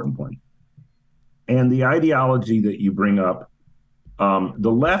very important point. And the ideology that you bring up,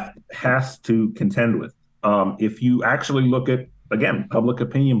 the left has to contend with. If you actually look at, again, public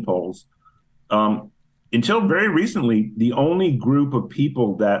opinion polls, until very recently, the only group of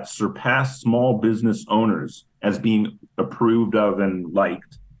people that surpassed small business owners as being approved of and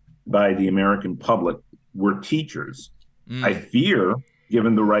liked by the American public were teachers. I fear,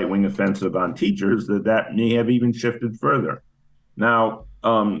 given the right-wing offensive on teachers, that may have even shifted further. Now,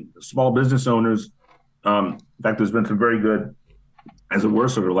 small business owners, in fact, there's been some very good, as it were,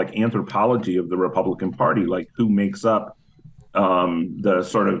 sort of like anthropology of the Republican Party, like who makes up the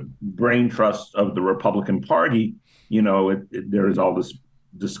sort of brain trust of the Republican Party. There is all this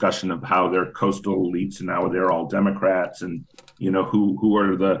discussion of how they're coastal elites and now they're all Democrats, and who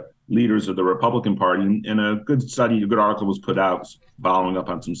are the leaders of the Republican Party. And a good article was put out following up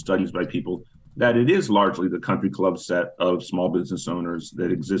on some studies by people that it is largely the country club set of small business owners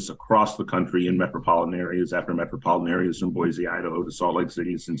that exists across the country in metropolitan areas, after metropolitan areas, from Boise, Idaho, to Salt Lake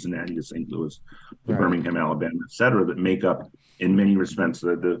City, to Cincinnati, to St. Louis, to Birmingham, Alabama, et cetera, that make up, in many respects,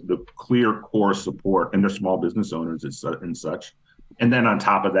 the clear core support, and they're small business owners and such. And then on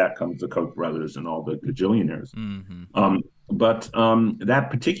top of that comes the Koch brothers and all the gajillionaires. But that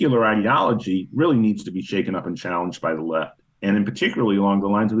particular ideology really needs to be shaken up and challenged by the left. And in particularly along the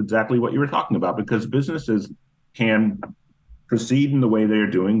lines of exactly what you were talking about, because businesses can proceed in the way they're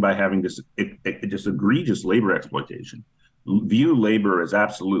doing by having this egregious labor exploitation, view labor as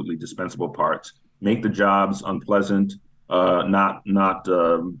absolutely dispensable parts, make the jobs unpleasant, they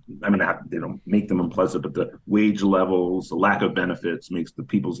don't make them unpleasant, but the wage levels, the lack of benefits makes the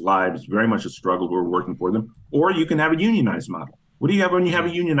people's lives very much a struggle who are working for them. Or you can have a unionized model. What do you have when you have a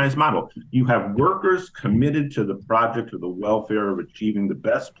unionized model? You have workers committed to the project of the welfare of achieving the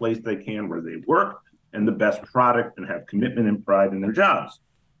best place they can where they work and the best product, and have commitment and pride in their jobs.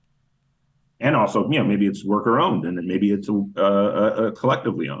 And also, maybe it's worker owned, and then maybe it's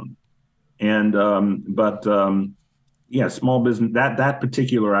collectively owned. And small business, that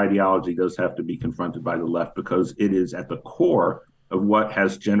particular ideology does have to be confronted by the left, because it is at the core of what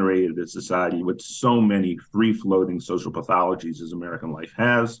has generated a society with so many free-floating social pathologies as American life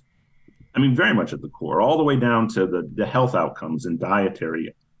has. I mean, very much at the core, all the way down to the health outcomes and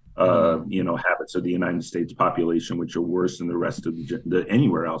dietary habits of the United States population, which are worse than the rest of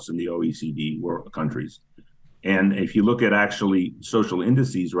anywhere else in the OECD countries. And if you look at actually social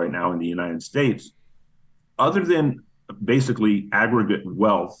indices right now in the United States, other than basically aggregate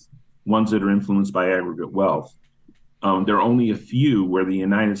wealth, ones that are influenced by aggregate wealth, there are only a few where the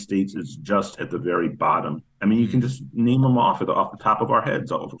United States is just at the very bottom. I mean, you can just name them off the top of our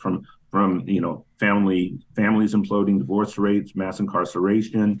heads, from families imploding, divorce rates, mass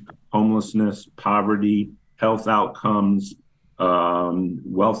incarceration, homelessness, poverty, health outcomes,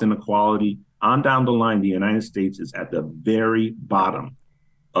 wealth inequality, on down the line. The United States is at the very bottom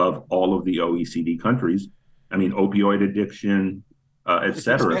of all of the OECD countries. I mean, opioid addiction, et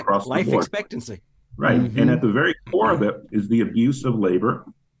cetera, across the board. Life expectancy. Right. And at the very core of it is the abuse of labor,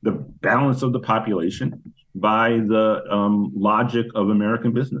 the balance of the population by the logic of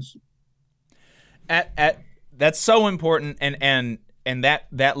American business. That's so important, and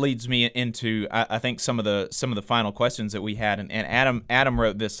that leads me into I think some of the final questions that we had, and Adam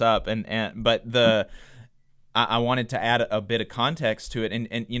wrote this up, but I wanted to add a bit of context to it,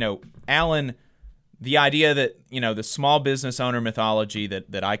 and Alan, the idea that the small business owner mythology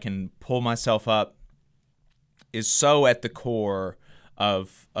that I can pull myself up is so at the core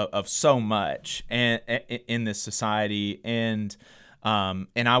of so much in this society, and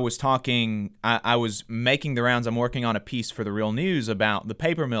I was making the rounds. I'm working on a piece for the Real News about the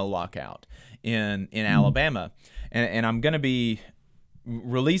paper mill lockout in Alabama, and I'm going to be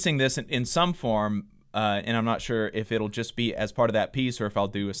releasing this in some form, and I'm not sure if it'll just be as part of that piece or if I'll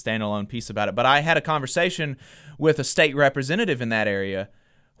do a standalone piece about it. But I had a conversation with a state representative in that area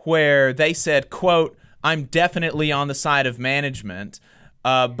where they said, quote, "I'm definitely on the side of management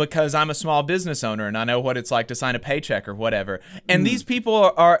because I'm a small business owner and I know what it's like to sign a paycheck or whatever." And these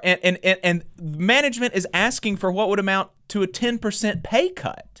people are and management is asking for what would amount to a 10% pay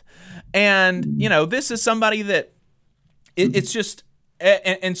cut. And, this is somebody that it's just,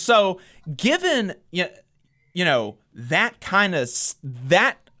 and so given, that kind of,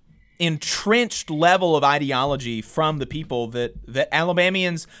 that entrenched level of ideology from the people that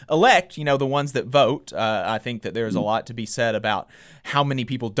Alabamians elect, the ones that vote. I think that there's a lot to be said about how many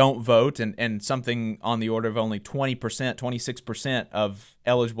people don't vote, and something on the order of only 20%, 26% of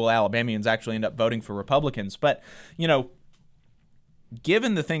eligible Alabamians actually end up voting for Republicans. But,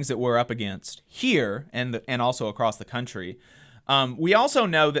 given the things that we're up against here and also across the country, we also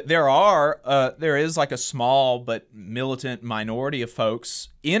know that there is like a small but militant minority of folks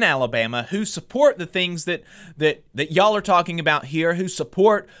in Alabama who support the things that y'all are talking about here, who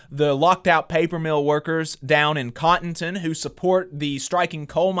support the locked out paper mill workers down in Cottonton, who support the striking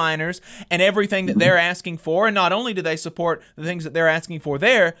coal miners and everything that they're asking for. And not only do they support the things that they're asking for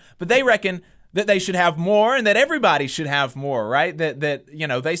there, but they reckon that they should have more and that everybody should have more, right? That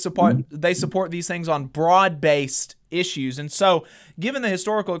they support these things on broad-based issues. And so, given the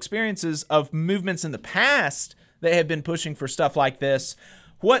historical experiences of movements in the past that have been pushing for stuff like this,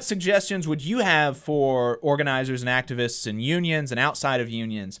 what suggestions would you have for organizers and activists and unions and outside of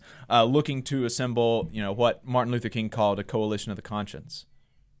unions looking to assemble, what Martin Luther King called a coalition of the conscience?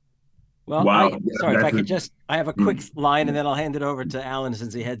 Well, I have a quick line and then I'll hand it over to Alan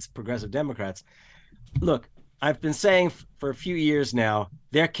since he heads Progressive Democrats. Look, I've been saying for a few years now,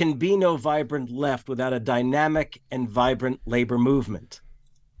 there can be no vibrant left without a dynamic and vibrant labor movement.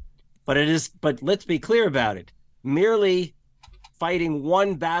 But let's be clear about it. Merely fighting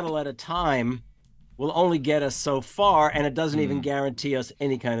one battle at a time will only get us so far, and it doesn't even guarantee us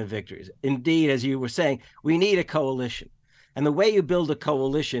any kind of victories. Indeed, as you were saying, we need a coalition. And the way you build a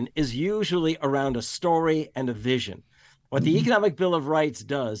coalition is usually around a story and a vision. What the Economic Bill of Rights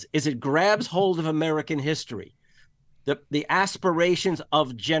does is it grabs hold of American history, the aspirations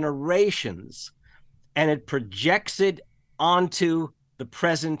of generations, and it projects it onto the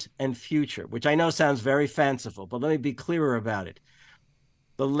present and future, which I know sounds very fanciful, but let me be clearer about it.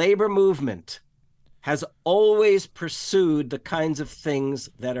 The labor movement has always pursued the kinds of things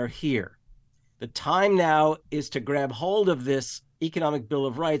that are here. The time now is to grab hold of this Economic Bill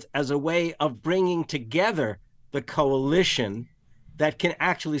of Rights as a way of bringing together the coalition that can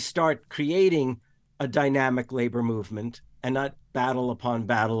actually start creating a dynamic labor movement and not battle upon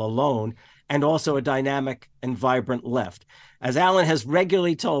battle alone, and also a dynamic and vibrant left. As Alan has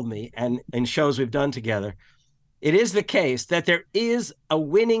regularly told me, and in shows we've done together, it is the case that there is a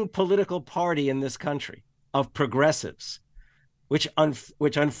winning political party in this country of progressives, which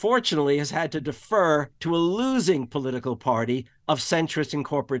unfortunately has had to defer to a losing political party of centrist and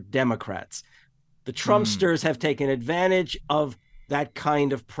corporate Democrats. The Trumpsters have taken advantage of that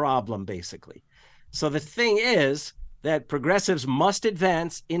kind of problem, basically. So the thing is that progressives must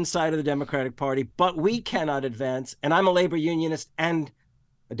advance inside of the Democratic Party, but we cannot advance. And I'm a labor unionist and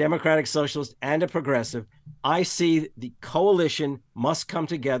a democratic socialist and a progressive. I see the coalition must come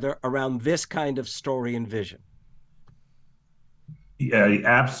together around this kind of story and vision. Yeah,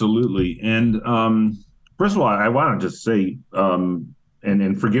 absolutely. And first of all, I want to just say,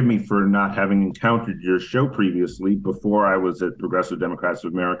 and forgive me for not having encountered your show previously. Before I was at Progressive Democrats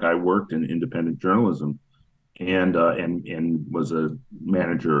of America, I worked in independent journalism and was a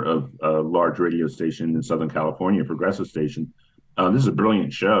manager of a large radio station in Southern California, a progressive station. This is a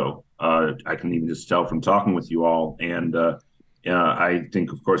brilliant show. I can even just tell from talking with you all. And I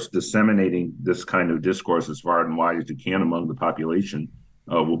think, of course, disseminating this kind of discourse as far and wide as you can among the population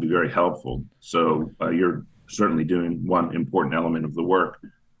will be very helpful. So you're certainly doing one important element of the work.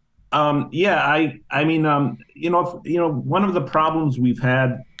 One of the problems we've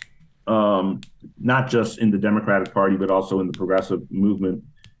had, not just in the Democratic Party, but also in the progressive movement,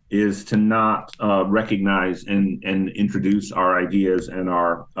 is to not recognize and introduce our ideas and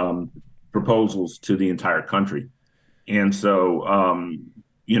our proposals to the entire country. And so,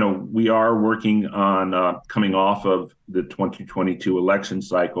 we are working on coming off of the 2022 election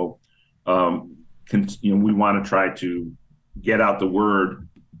cycle. We want to try to get out the word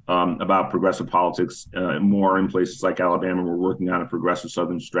about progressive politics more in places like Alabama. We're working on a progressive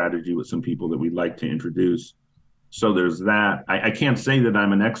Southern strategy with some people that we'd like to introduce. So there's that. I can't say that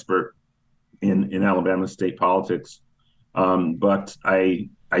I'm an expert in Alabama state politics, but I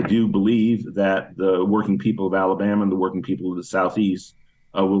do believe that the working people of Alabama and the working people of the Southeast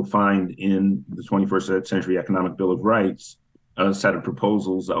will find in the 21st century Economic Bill of Rights a set of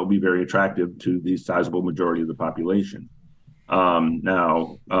proposals that will be very attractive to the sizable majority of the population.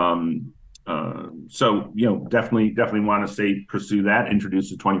 Definitely want to say pursue that,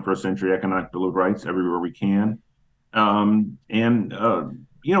 introduce the 21st century Economic Bill of Rights everywhere we can. What's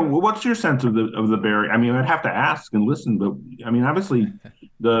your sense of the barrier? I mean, I'd have to ask and listen, but I mean, obviously,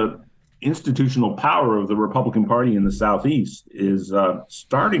 the institutional power of the Republican Party in the Southeast is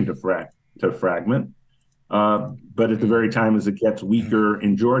starting to fragment. But at the very time as it gets weaker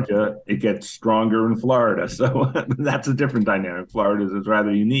in Georgia, it gets stronger in Florida. So that's a different dynamic. Florida is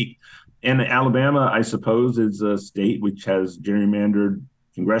rather unique. And Alabama, I suppose, is a state which has gerrymandered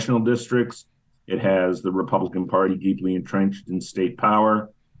congressional districts. It has the Republican Party deeply entrenched in state power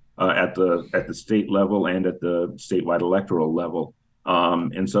at the state level and at the statewide electoral level.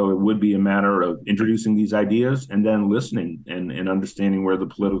 And so it would be a matter of introducing these ideas and then listening and understanding where the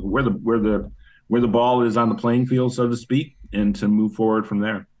ball is on the playing field, so to speak, and to move forward from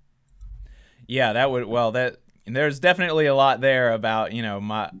there. Yeah, there's definitely a lot there about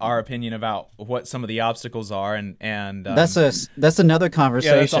our opinion about what some of the obstacles are, and that's another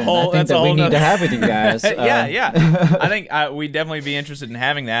conversation. I think that we need to have with you guys. Yeah. I think we'd definitely be interested in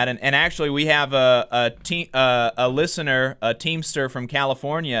having that, and actually we have a listener, a Teamster from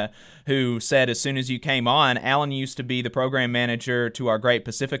California, who said as soon as you came on, Alan used to be the program manager to our great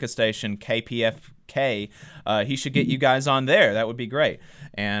Pacifica station, KPFK. He should get you guys on there. That would be great.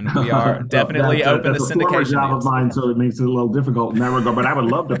 And we are definitely open to syndication. That's a job of mine, so it makes it a little difficult in that regard. But I would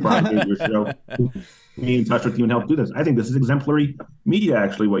love to propagate your show, be in touch with you and help do this. I think this is exemplary media,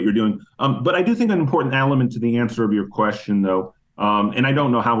 actually, what you're doing. But I do think an important element to the answer of your question, though, and I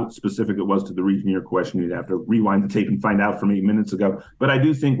don't know how specific it was to the region of your question. You'd have to rewind the tape and find out from 8 minutes ago. But I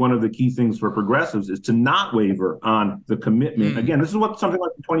do think one of the key things for progressives is to not waver on the commitment. Again, this is what something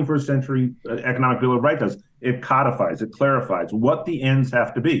like the 21st century Economic Bill of Rights does. It codifies, it clarifies what the ends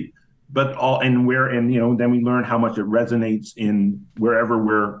have to be. but then we learn how much it resonates in wherever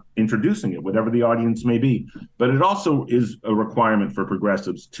we're introducing it, whatever the audience may be. But it also is a requirement for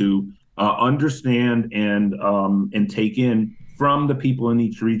progressives to understand and take in from the people in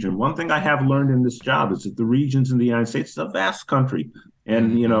each region. One thing I have learned in this job is that the regions in the United States is a vast country.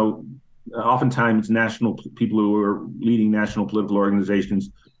 And, oftentimes people who are leading national political organizations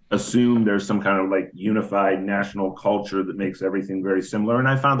assume there's some kind of like unified national culture that makes everything very similar. And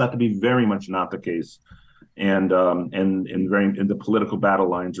I found that to be very much not the case. And the political battle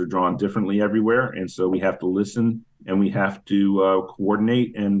lines are drawn differently everywhere. And so we have to listen and we have to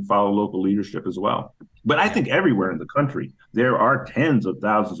coordinate and follow local leadership as well. But I think everywhere in the country, there are tens of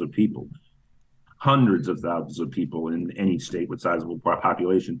thousands of people, hundreds of thousands of people in any state with sizable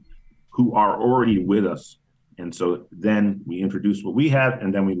population who are already with us. And so then we introduce what we have,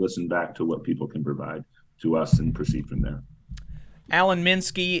 and then we listen back to what people can provide to us and proceed from there. Alan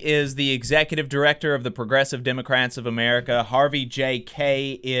Minsky is the executive director of the Progressive Democrats of America. Harvey J.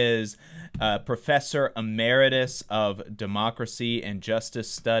 Kaye is Professor Emeritus of Democracy and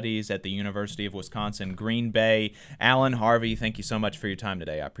Justice Studies at the University of Wisconsin-Green Bay. Alan, Harvey, thank you so much for your time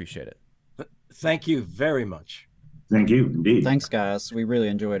today. I appreciate it. Thank you very much. Thank you, indeed. Thanks, guys. We really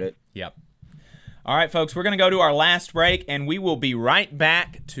enjoyed it. Yep. All right, folks, we're going to go to our last break, and we will be right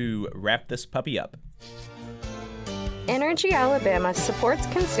back to wrap this puppy up. Energy Alabama supports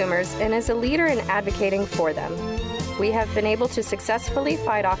consumers and is a leader in advocating for them. We have been able to successfully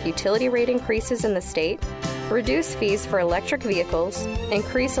fight off utility rate increases in the state, reduce fees for electric vehicles,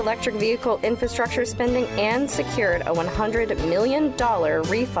 increase electric vehicle infrastructure spending, and secured a $100 million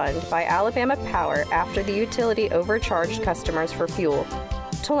refund by Alabama Power after the utility overcharged customers for fuel.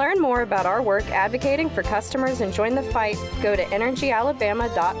 To learn more about our work advocating for customers and join the fight, go to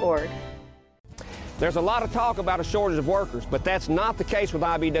energyalabama.org. There's a lot of talk about a shortage of workers, but that's not the case with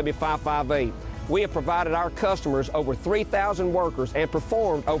IBW 558. We have provided our customers over 3,000 workers and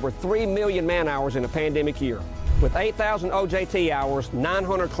performed over 3 million man-hours in a pandemic year. With 8,000 OJT hours,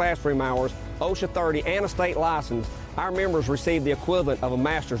 900 classroom hours, OSHA 30, and a state license, our members receive the equivalent of a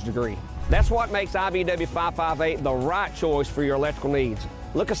master's degree. That's what makes IBW 558 the right choice for your electrical needs.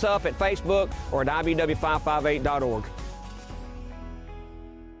 Look us up at Facebook or at IBW558.org.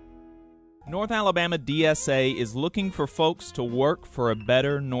 North Alabama DSA is looking for folks to work for a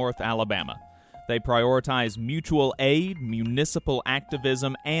better North Alabama. They prioritize mutual aid, municipal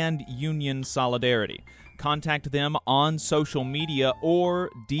activism, and union solidarity. Contact them on social media or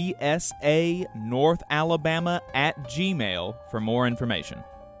dsanorthalabama@gmail for more information.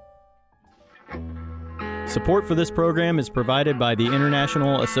 Support for this program is provided by the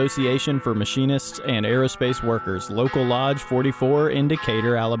International Association for Machinists and Aerospace Workers, Local Lodge 44 in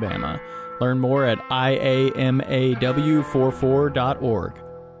Decatur, Alabama. Learn more at iamaw44.org.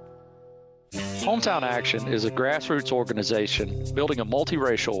 Hometown Action is a grassroots organization building a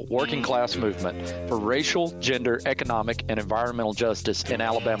multiracial working class movement for racial, gender, economic, and environmental justice in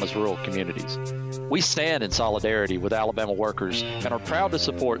Alabama's rural communities. We stand in solidarity with Alabama workers and are proud to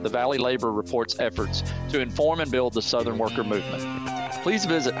support the Valley Labor Report's efforts to inform and build the Southern worker movement. Please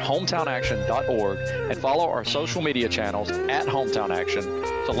visit hometownaction.org and follow our social media channels at Hometown Action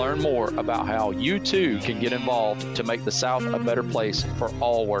to learn more about how you too can get involved to make the South a better place for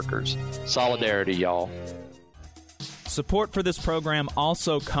all workers. Solidarity, y'all. Support for this program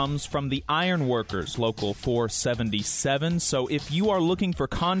also comes from the Iron Workers, Local 477. So if you are looking for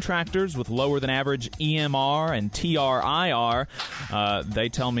contractors with lower than average EMR and TRIR, they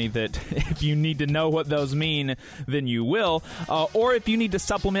tell me that if you need to know what those mean, then you will. Or if you need to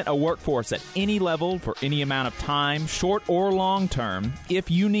supplement a workforce at any level for any amount of time, short or long term,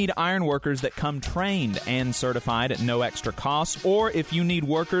 if you need iron workers that come trained and certified at no extra cost, or if you need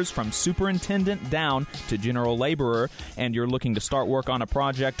workers from superintendent down to general laborer, and you're looking to start work on a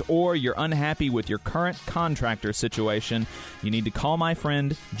project, or you're unhappy with your current contractor situation, you need to call my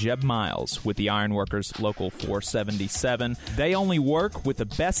friend Jeb Miles with the Iron Workers Local 477. They only work with the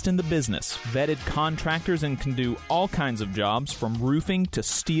best in the business, vetted contractors, and can do all kinds of jobs from roofing to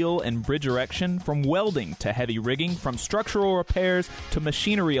steel and bridge erection, from welding to heavy rigging, from structural repairs to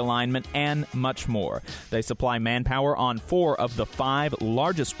machinery alignment, and much more. They supply manpower on 4 of the 5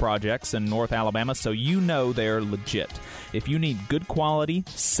 largest projects in North Alabama, so you know they're legit. If you need good quality,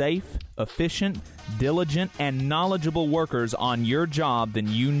 safe, efficient, diligent, and knowledgeable workers on your job, then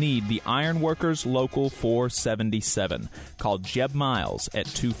you need the Iron Workers Local 477. Call Jeb Miles at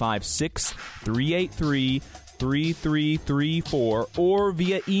 256-383-3334 or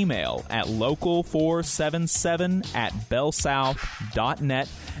via email at local477@bellsouth.net,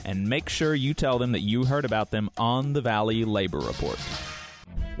 and make sure you tell them that you heard about them on the Valley Labor Report.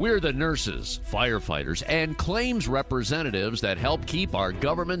 We're the nurses, firefighters, and claims representatives that help keep our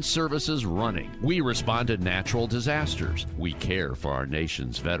government services running. We respond to natural disasters. We care for our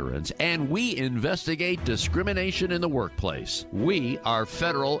nation's veterans, and we investigate discrimination in the workplace. We are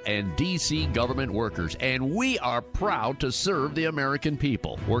federal and D.C. government workers, and we are proud to serve the American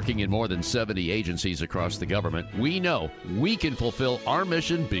people. Working in more than 70 agencies across the government, we know we can fulfill our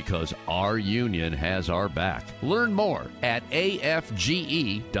mission because our union has our back. Learn more at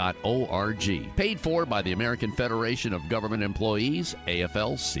afge.org. Paid for by the American Federation of Government Employees,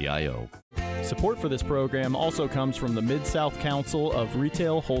 AFL-CIO. Support for this program also comes from the Mid-South Council of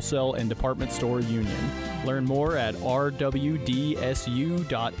Retail, Wholesale, and Department Store Union. Learn more at rwdsu.info.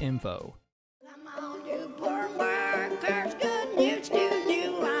 Come on, you poor workers, good news to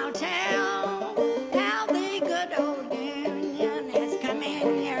you I'll tell. How the good old union has come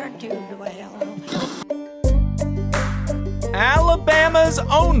in here to dwell. Alabama's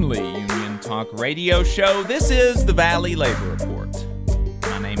only union talk radio show. This is the Valley Labor Report.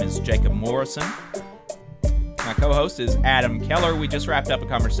 My name is Jacob Morrison. My co-host is Adam Keller. We just wrapped up a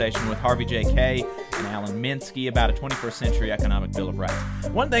conversation with Harvey J. Kaye and Alan Minsky about a 21st century economic bill of rights.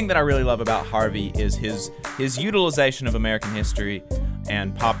 One thing that I really love about Harvey is his utilization of American history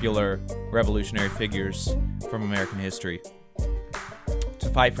and popular revolutionary figures from American history to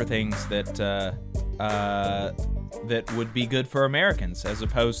fight for things that would be good for Americans, as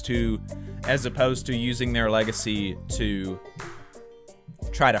opposed to using their legacy to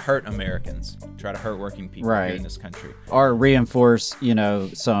try to hurt Americans, try to hurt working people here in this country, or reinforce,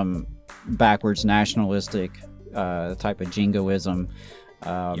 some backwards nationalistic type of jingoism.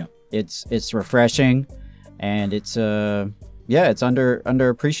 It's refreshing, and it's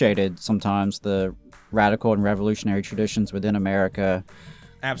underappreciated sometimes, the radical and revolutionary traditions within America.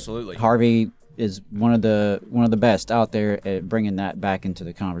 Absolutely, Harvey is one of the best out there at bringing that back into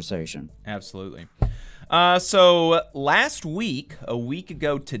the conversation. Absolutely. So last week, a week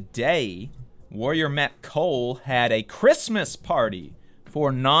ago today, Warrior Matt Cole had a Christmas party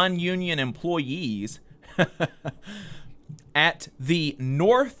for non-union employees at the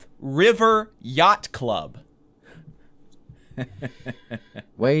North River Yacht Club.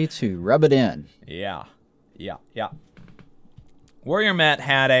 Way to rub it in. Yeah. Warrior Matt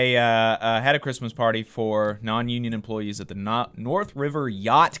had a Christmas party for non-union employees at the North River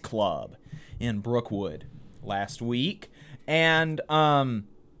Yacht Club in Brookwood last week, and now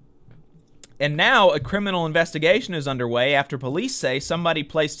a criminal investigation is underway after police say somebody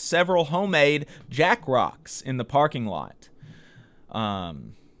placed several homemade Jack Rocks in the parking lot.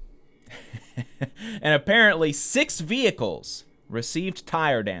 And apparently 6 vehicles received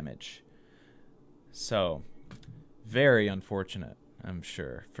tire damage. So, very unfortunate, I'm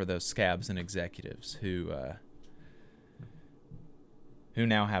sure, for those scabs and executives who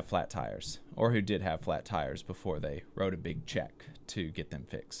now have flat tires, or who did have flat tires before they wrote a big check to get them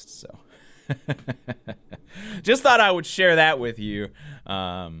fixed. So, just thought I would share that with you.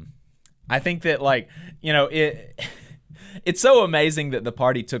 I think that, it's so amazing that the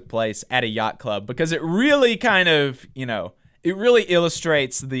party took place at a yacht club, because it really kind of, it really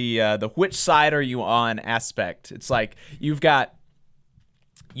illustrates the which side are you on aspect. It's like you've got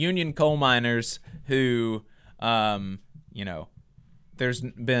union coal miners who, there's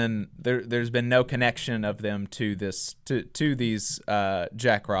been no connection of them to these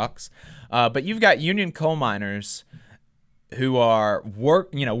Jack Rocks, but you've got union coal miners who are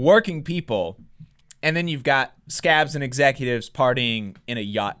working people, and then you've got scabs and executives partying in a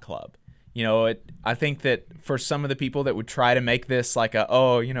yacht club. I think that for some of the people that would try to make this like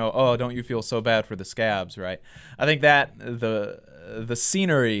don't you feel so bad for the scabs, right? I think that the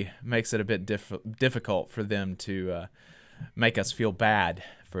scenery makes it a bit difficult for them to make us feel bad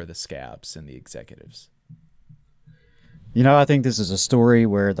for the scabs and the executives. I think this is a story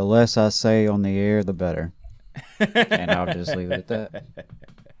where the less I say on the air, the better. And I'll just leave it at that.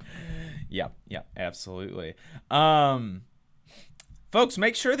 Yeah, absolutely. Folks,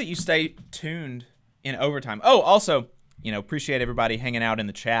 make sure that you stay tuned in overtime. Oh, also, appreciate everybody hanging out in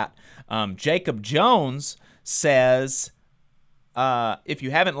the chat. Jacob Jones says, if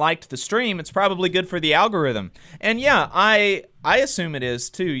you haven't liked the stream, it's probably good for the algorithm. And yeah, I assume it is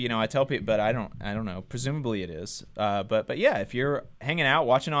too. I tell people, but I don't know. Presumably it is. But yeah, if you're hanging out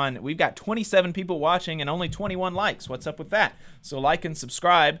watching we've got 27 people watching and only 21 likes. What's up with that? So like and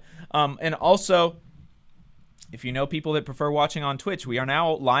subscribe. And also, if you know people that prefer watching on Twitch, we are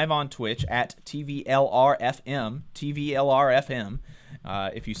now live on Twitch at TVLR FM. TVLR FM.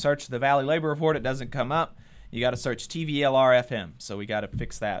 If you search the Valley Labor Report, it doesn't come up. you got to search TVLR FM. So we got to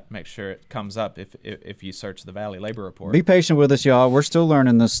fix that. Make sure it comes up if you search the Valley Labor Report. Be patient with us, y'all. We're still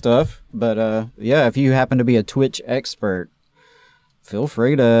learning this stuff. But yeah, if you happen to be a Twitch expert, feel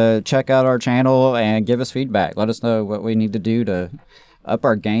free to check out our channel and give us feedback. Let us know what we need to do to up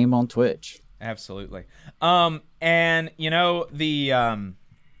our game on Twitch. Absolutely. And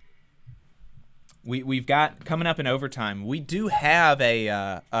we've got coming up in overtime. We do have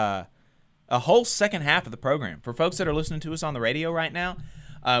a whole second half of the program for folks that are listening to us on the radio right now.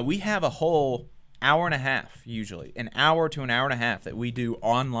 We have a whole hour and a half, usually an hour to an hour and a half that we do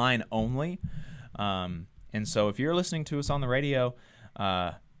online only. And so if you're listening to us on the radio,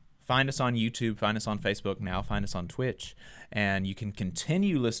 find us on YouTube, find us on Facebook, now find us on Twitch, and you can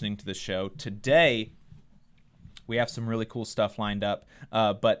continue listening to the show. Today, we have some really cool stuff lined up,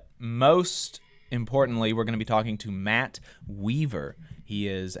 but most importantly, we're going to be talking to Matt Weaver. He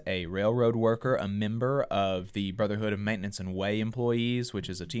is a railroad worker, a member of the Brotherhood of Maintenance and Way Employees, which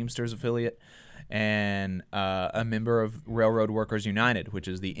is a Teamsters affiliate, and a member of Railroad Workers United, which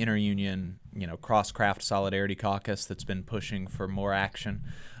is the interunion, cross-craft solidarity caucus that's been pushing for more action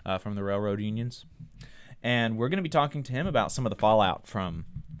from the railroad unions. And we're going to be talking to him about some of the fallout from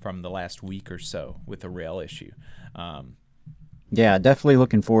the last week or so with the rail issue. Yeah, definitely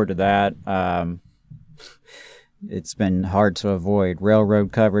looking forward to that. It's been hard to avoid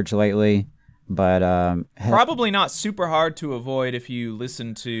railroad coverage lately, but probably not super hard to avoid if you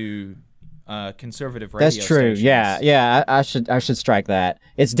listen to conservative radio That's true. stations. Yeah. I should strike that.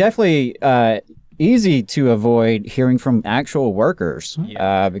 It's definitely easy to avoid hearing from actual workers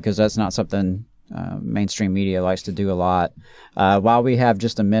because that's not something mainstream media likes to do a lot. While we have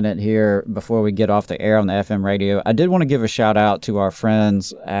just a minute here before we get off the air on the FM radio, I did want to give a shout out to our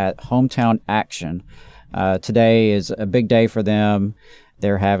friends at Hometown Action. Today is a big day for them.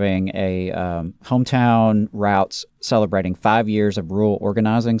 They're having a hometown routes celebrating 5 years of rural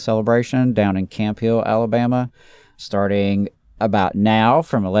organizing celebration down in Camp Hill, Alabama, starting about now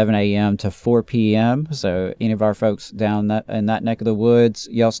from 11 a.m. to 4 p.m. So any of our folks down in that neck of the woods,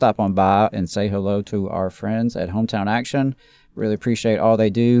 y'all stop on by and say hello to our friends at Hometown Action. Really appreciate all they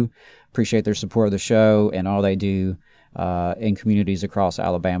do. Appreciate their support of the show and all they do in communities across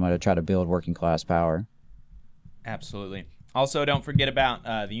Alabama to try to build working class power. Absolutely. Also, don't forget about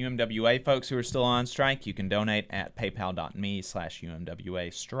the UMWA folks who are still on strike. You can donate at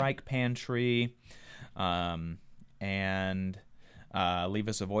paypal.me/UMWA Strike Pantry. And leave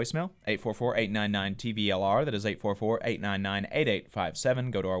us a voicemail, 844-899-TVLR. That is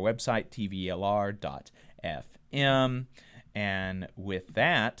 844-899-8857. Go to our website, tvlr.fm. And with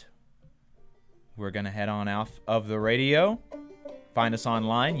that, we're going to head on off of the radio. Find us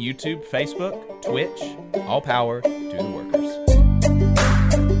online, YouTube, Facebook, Twitch. All power to the workers.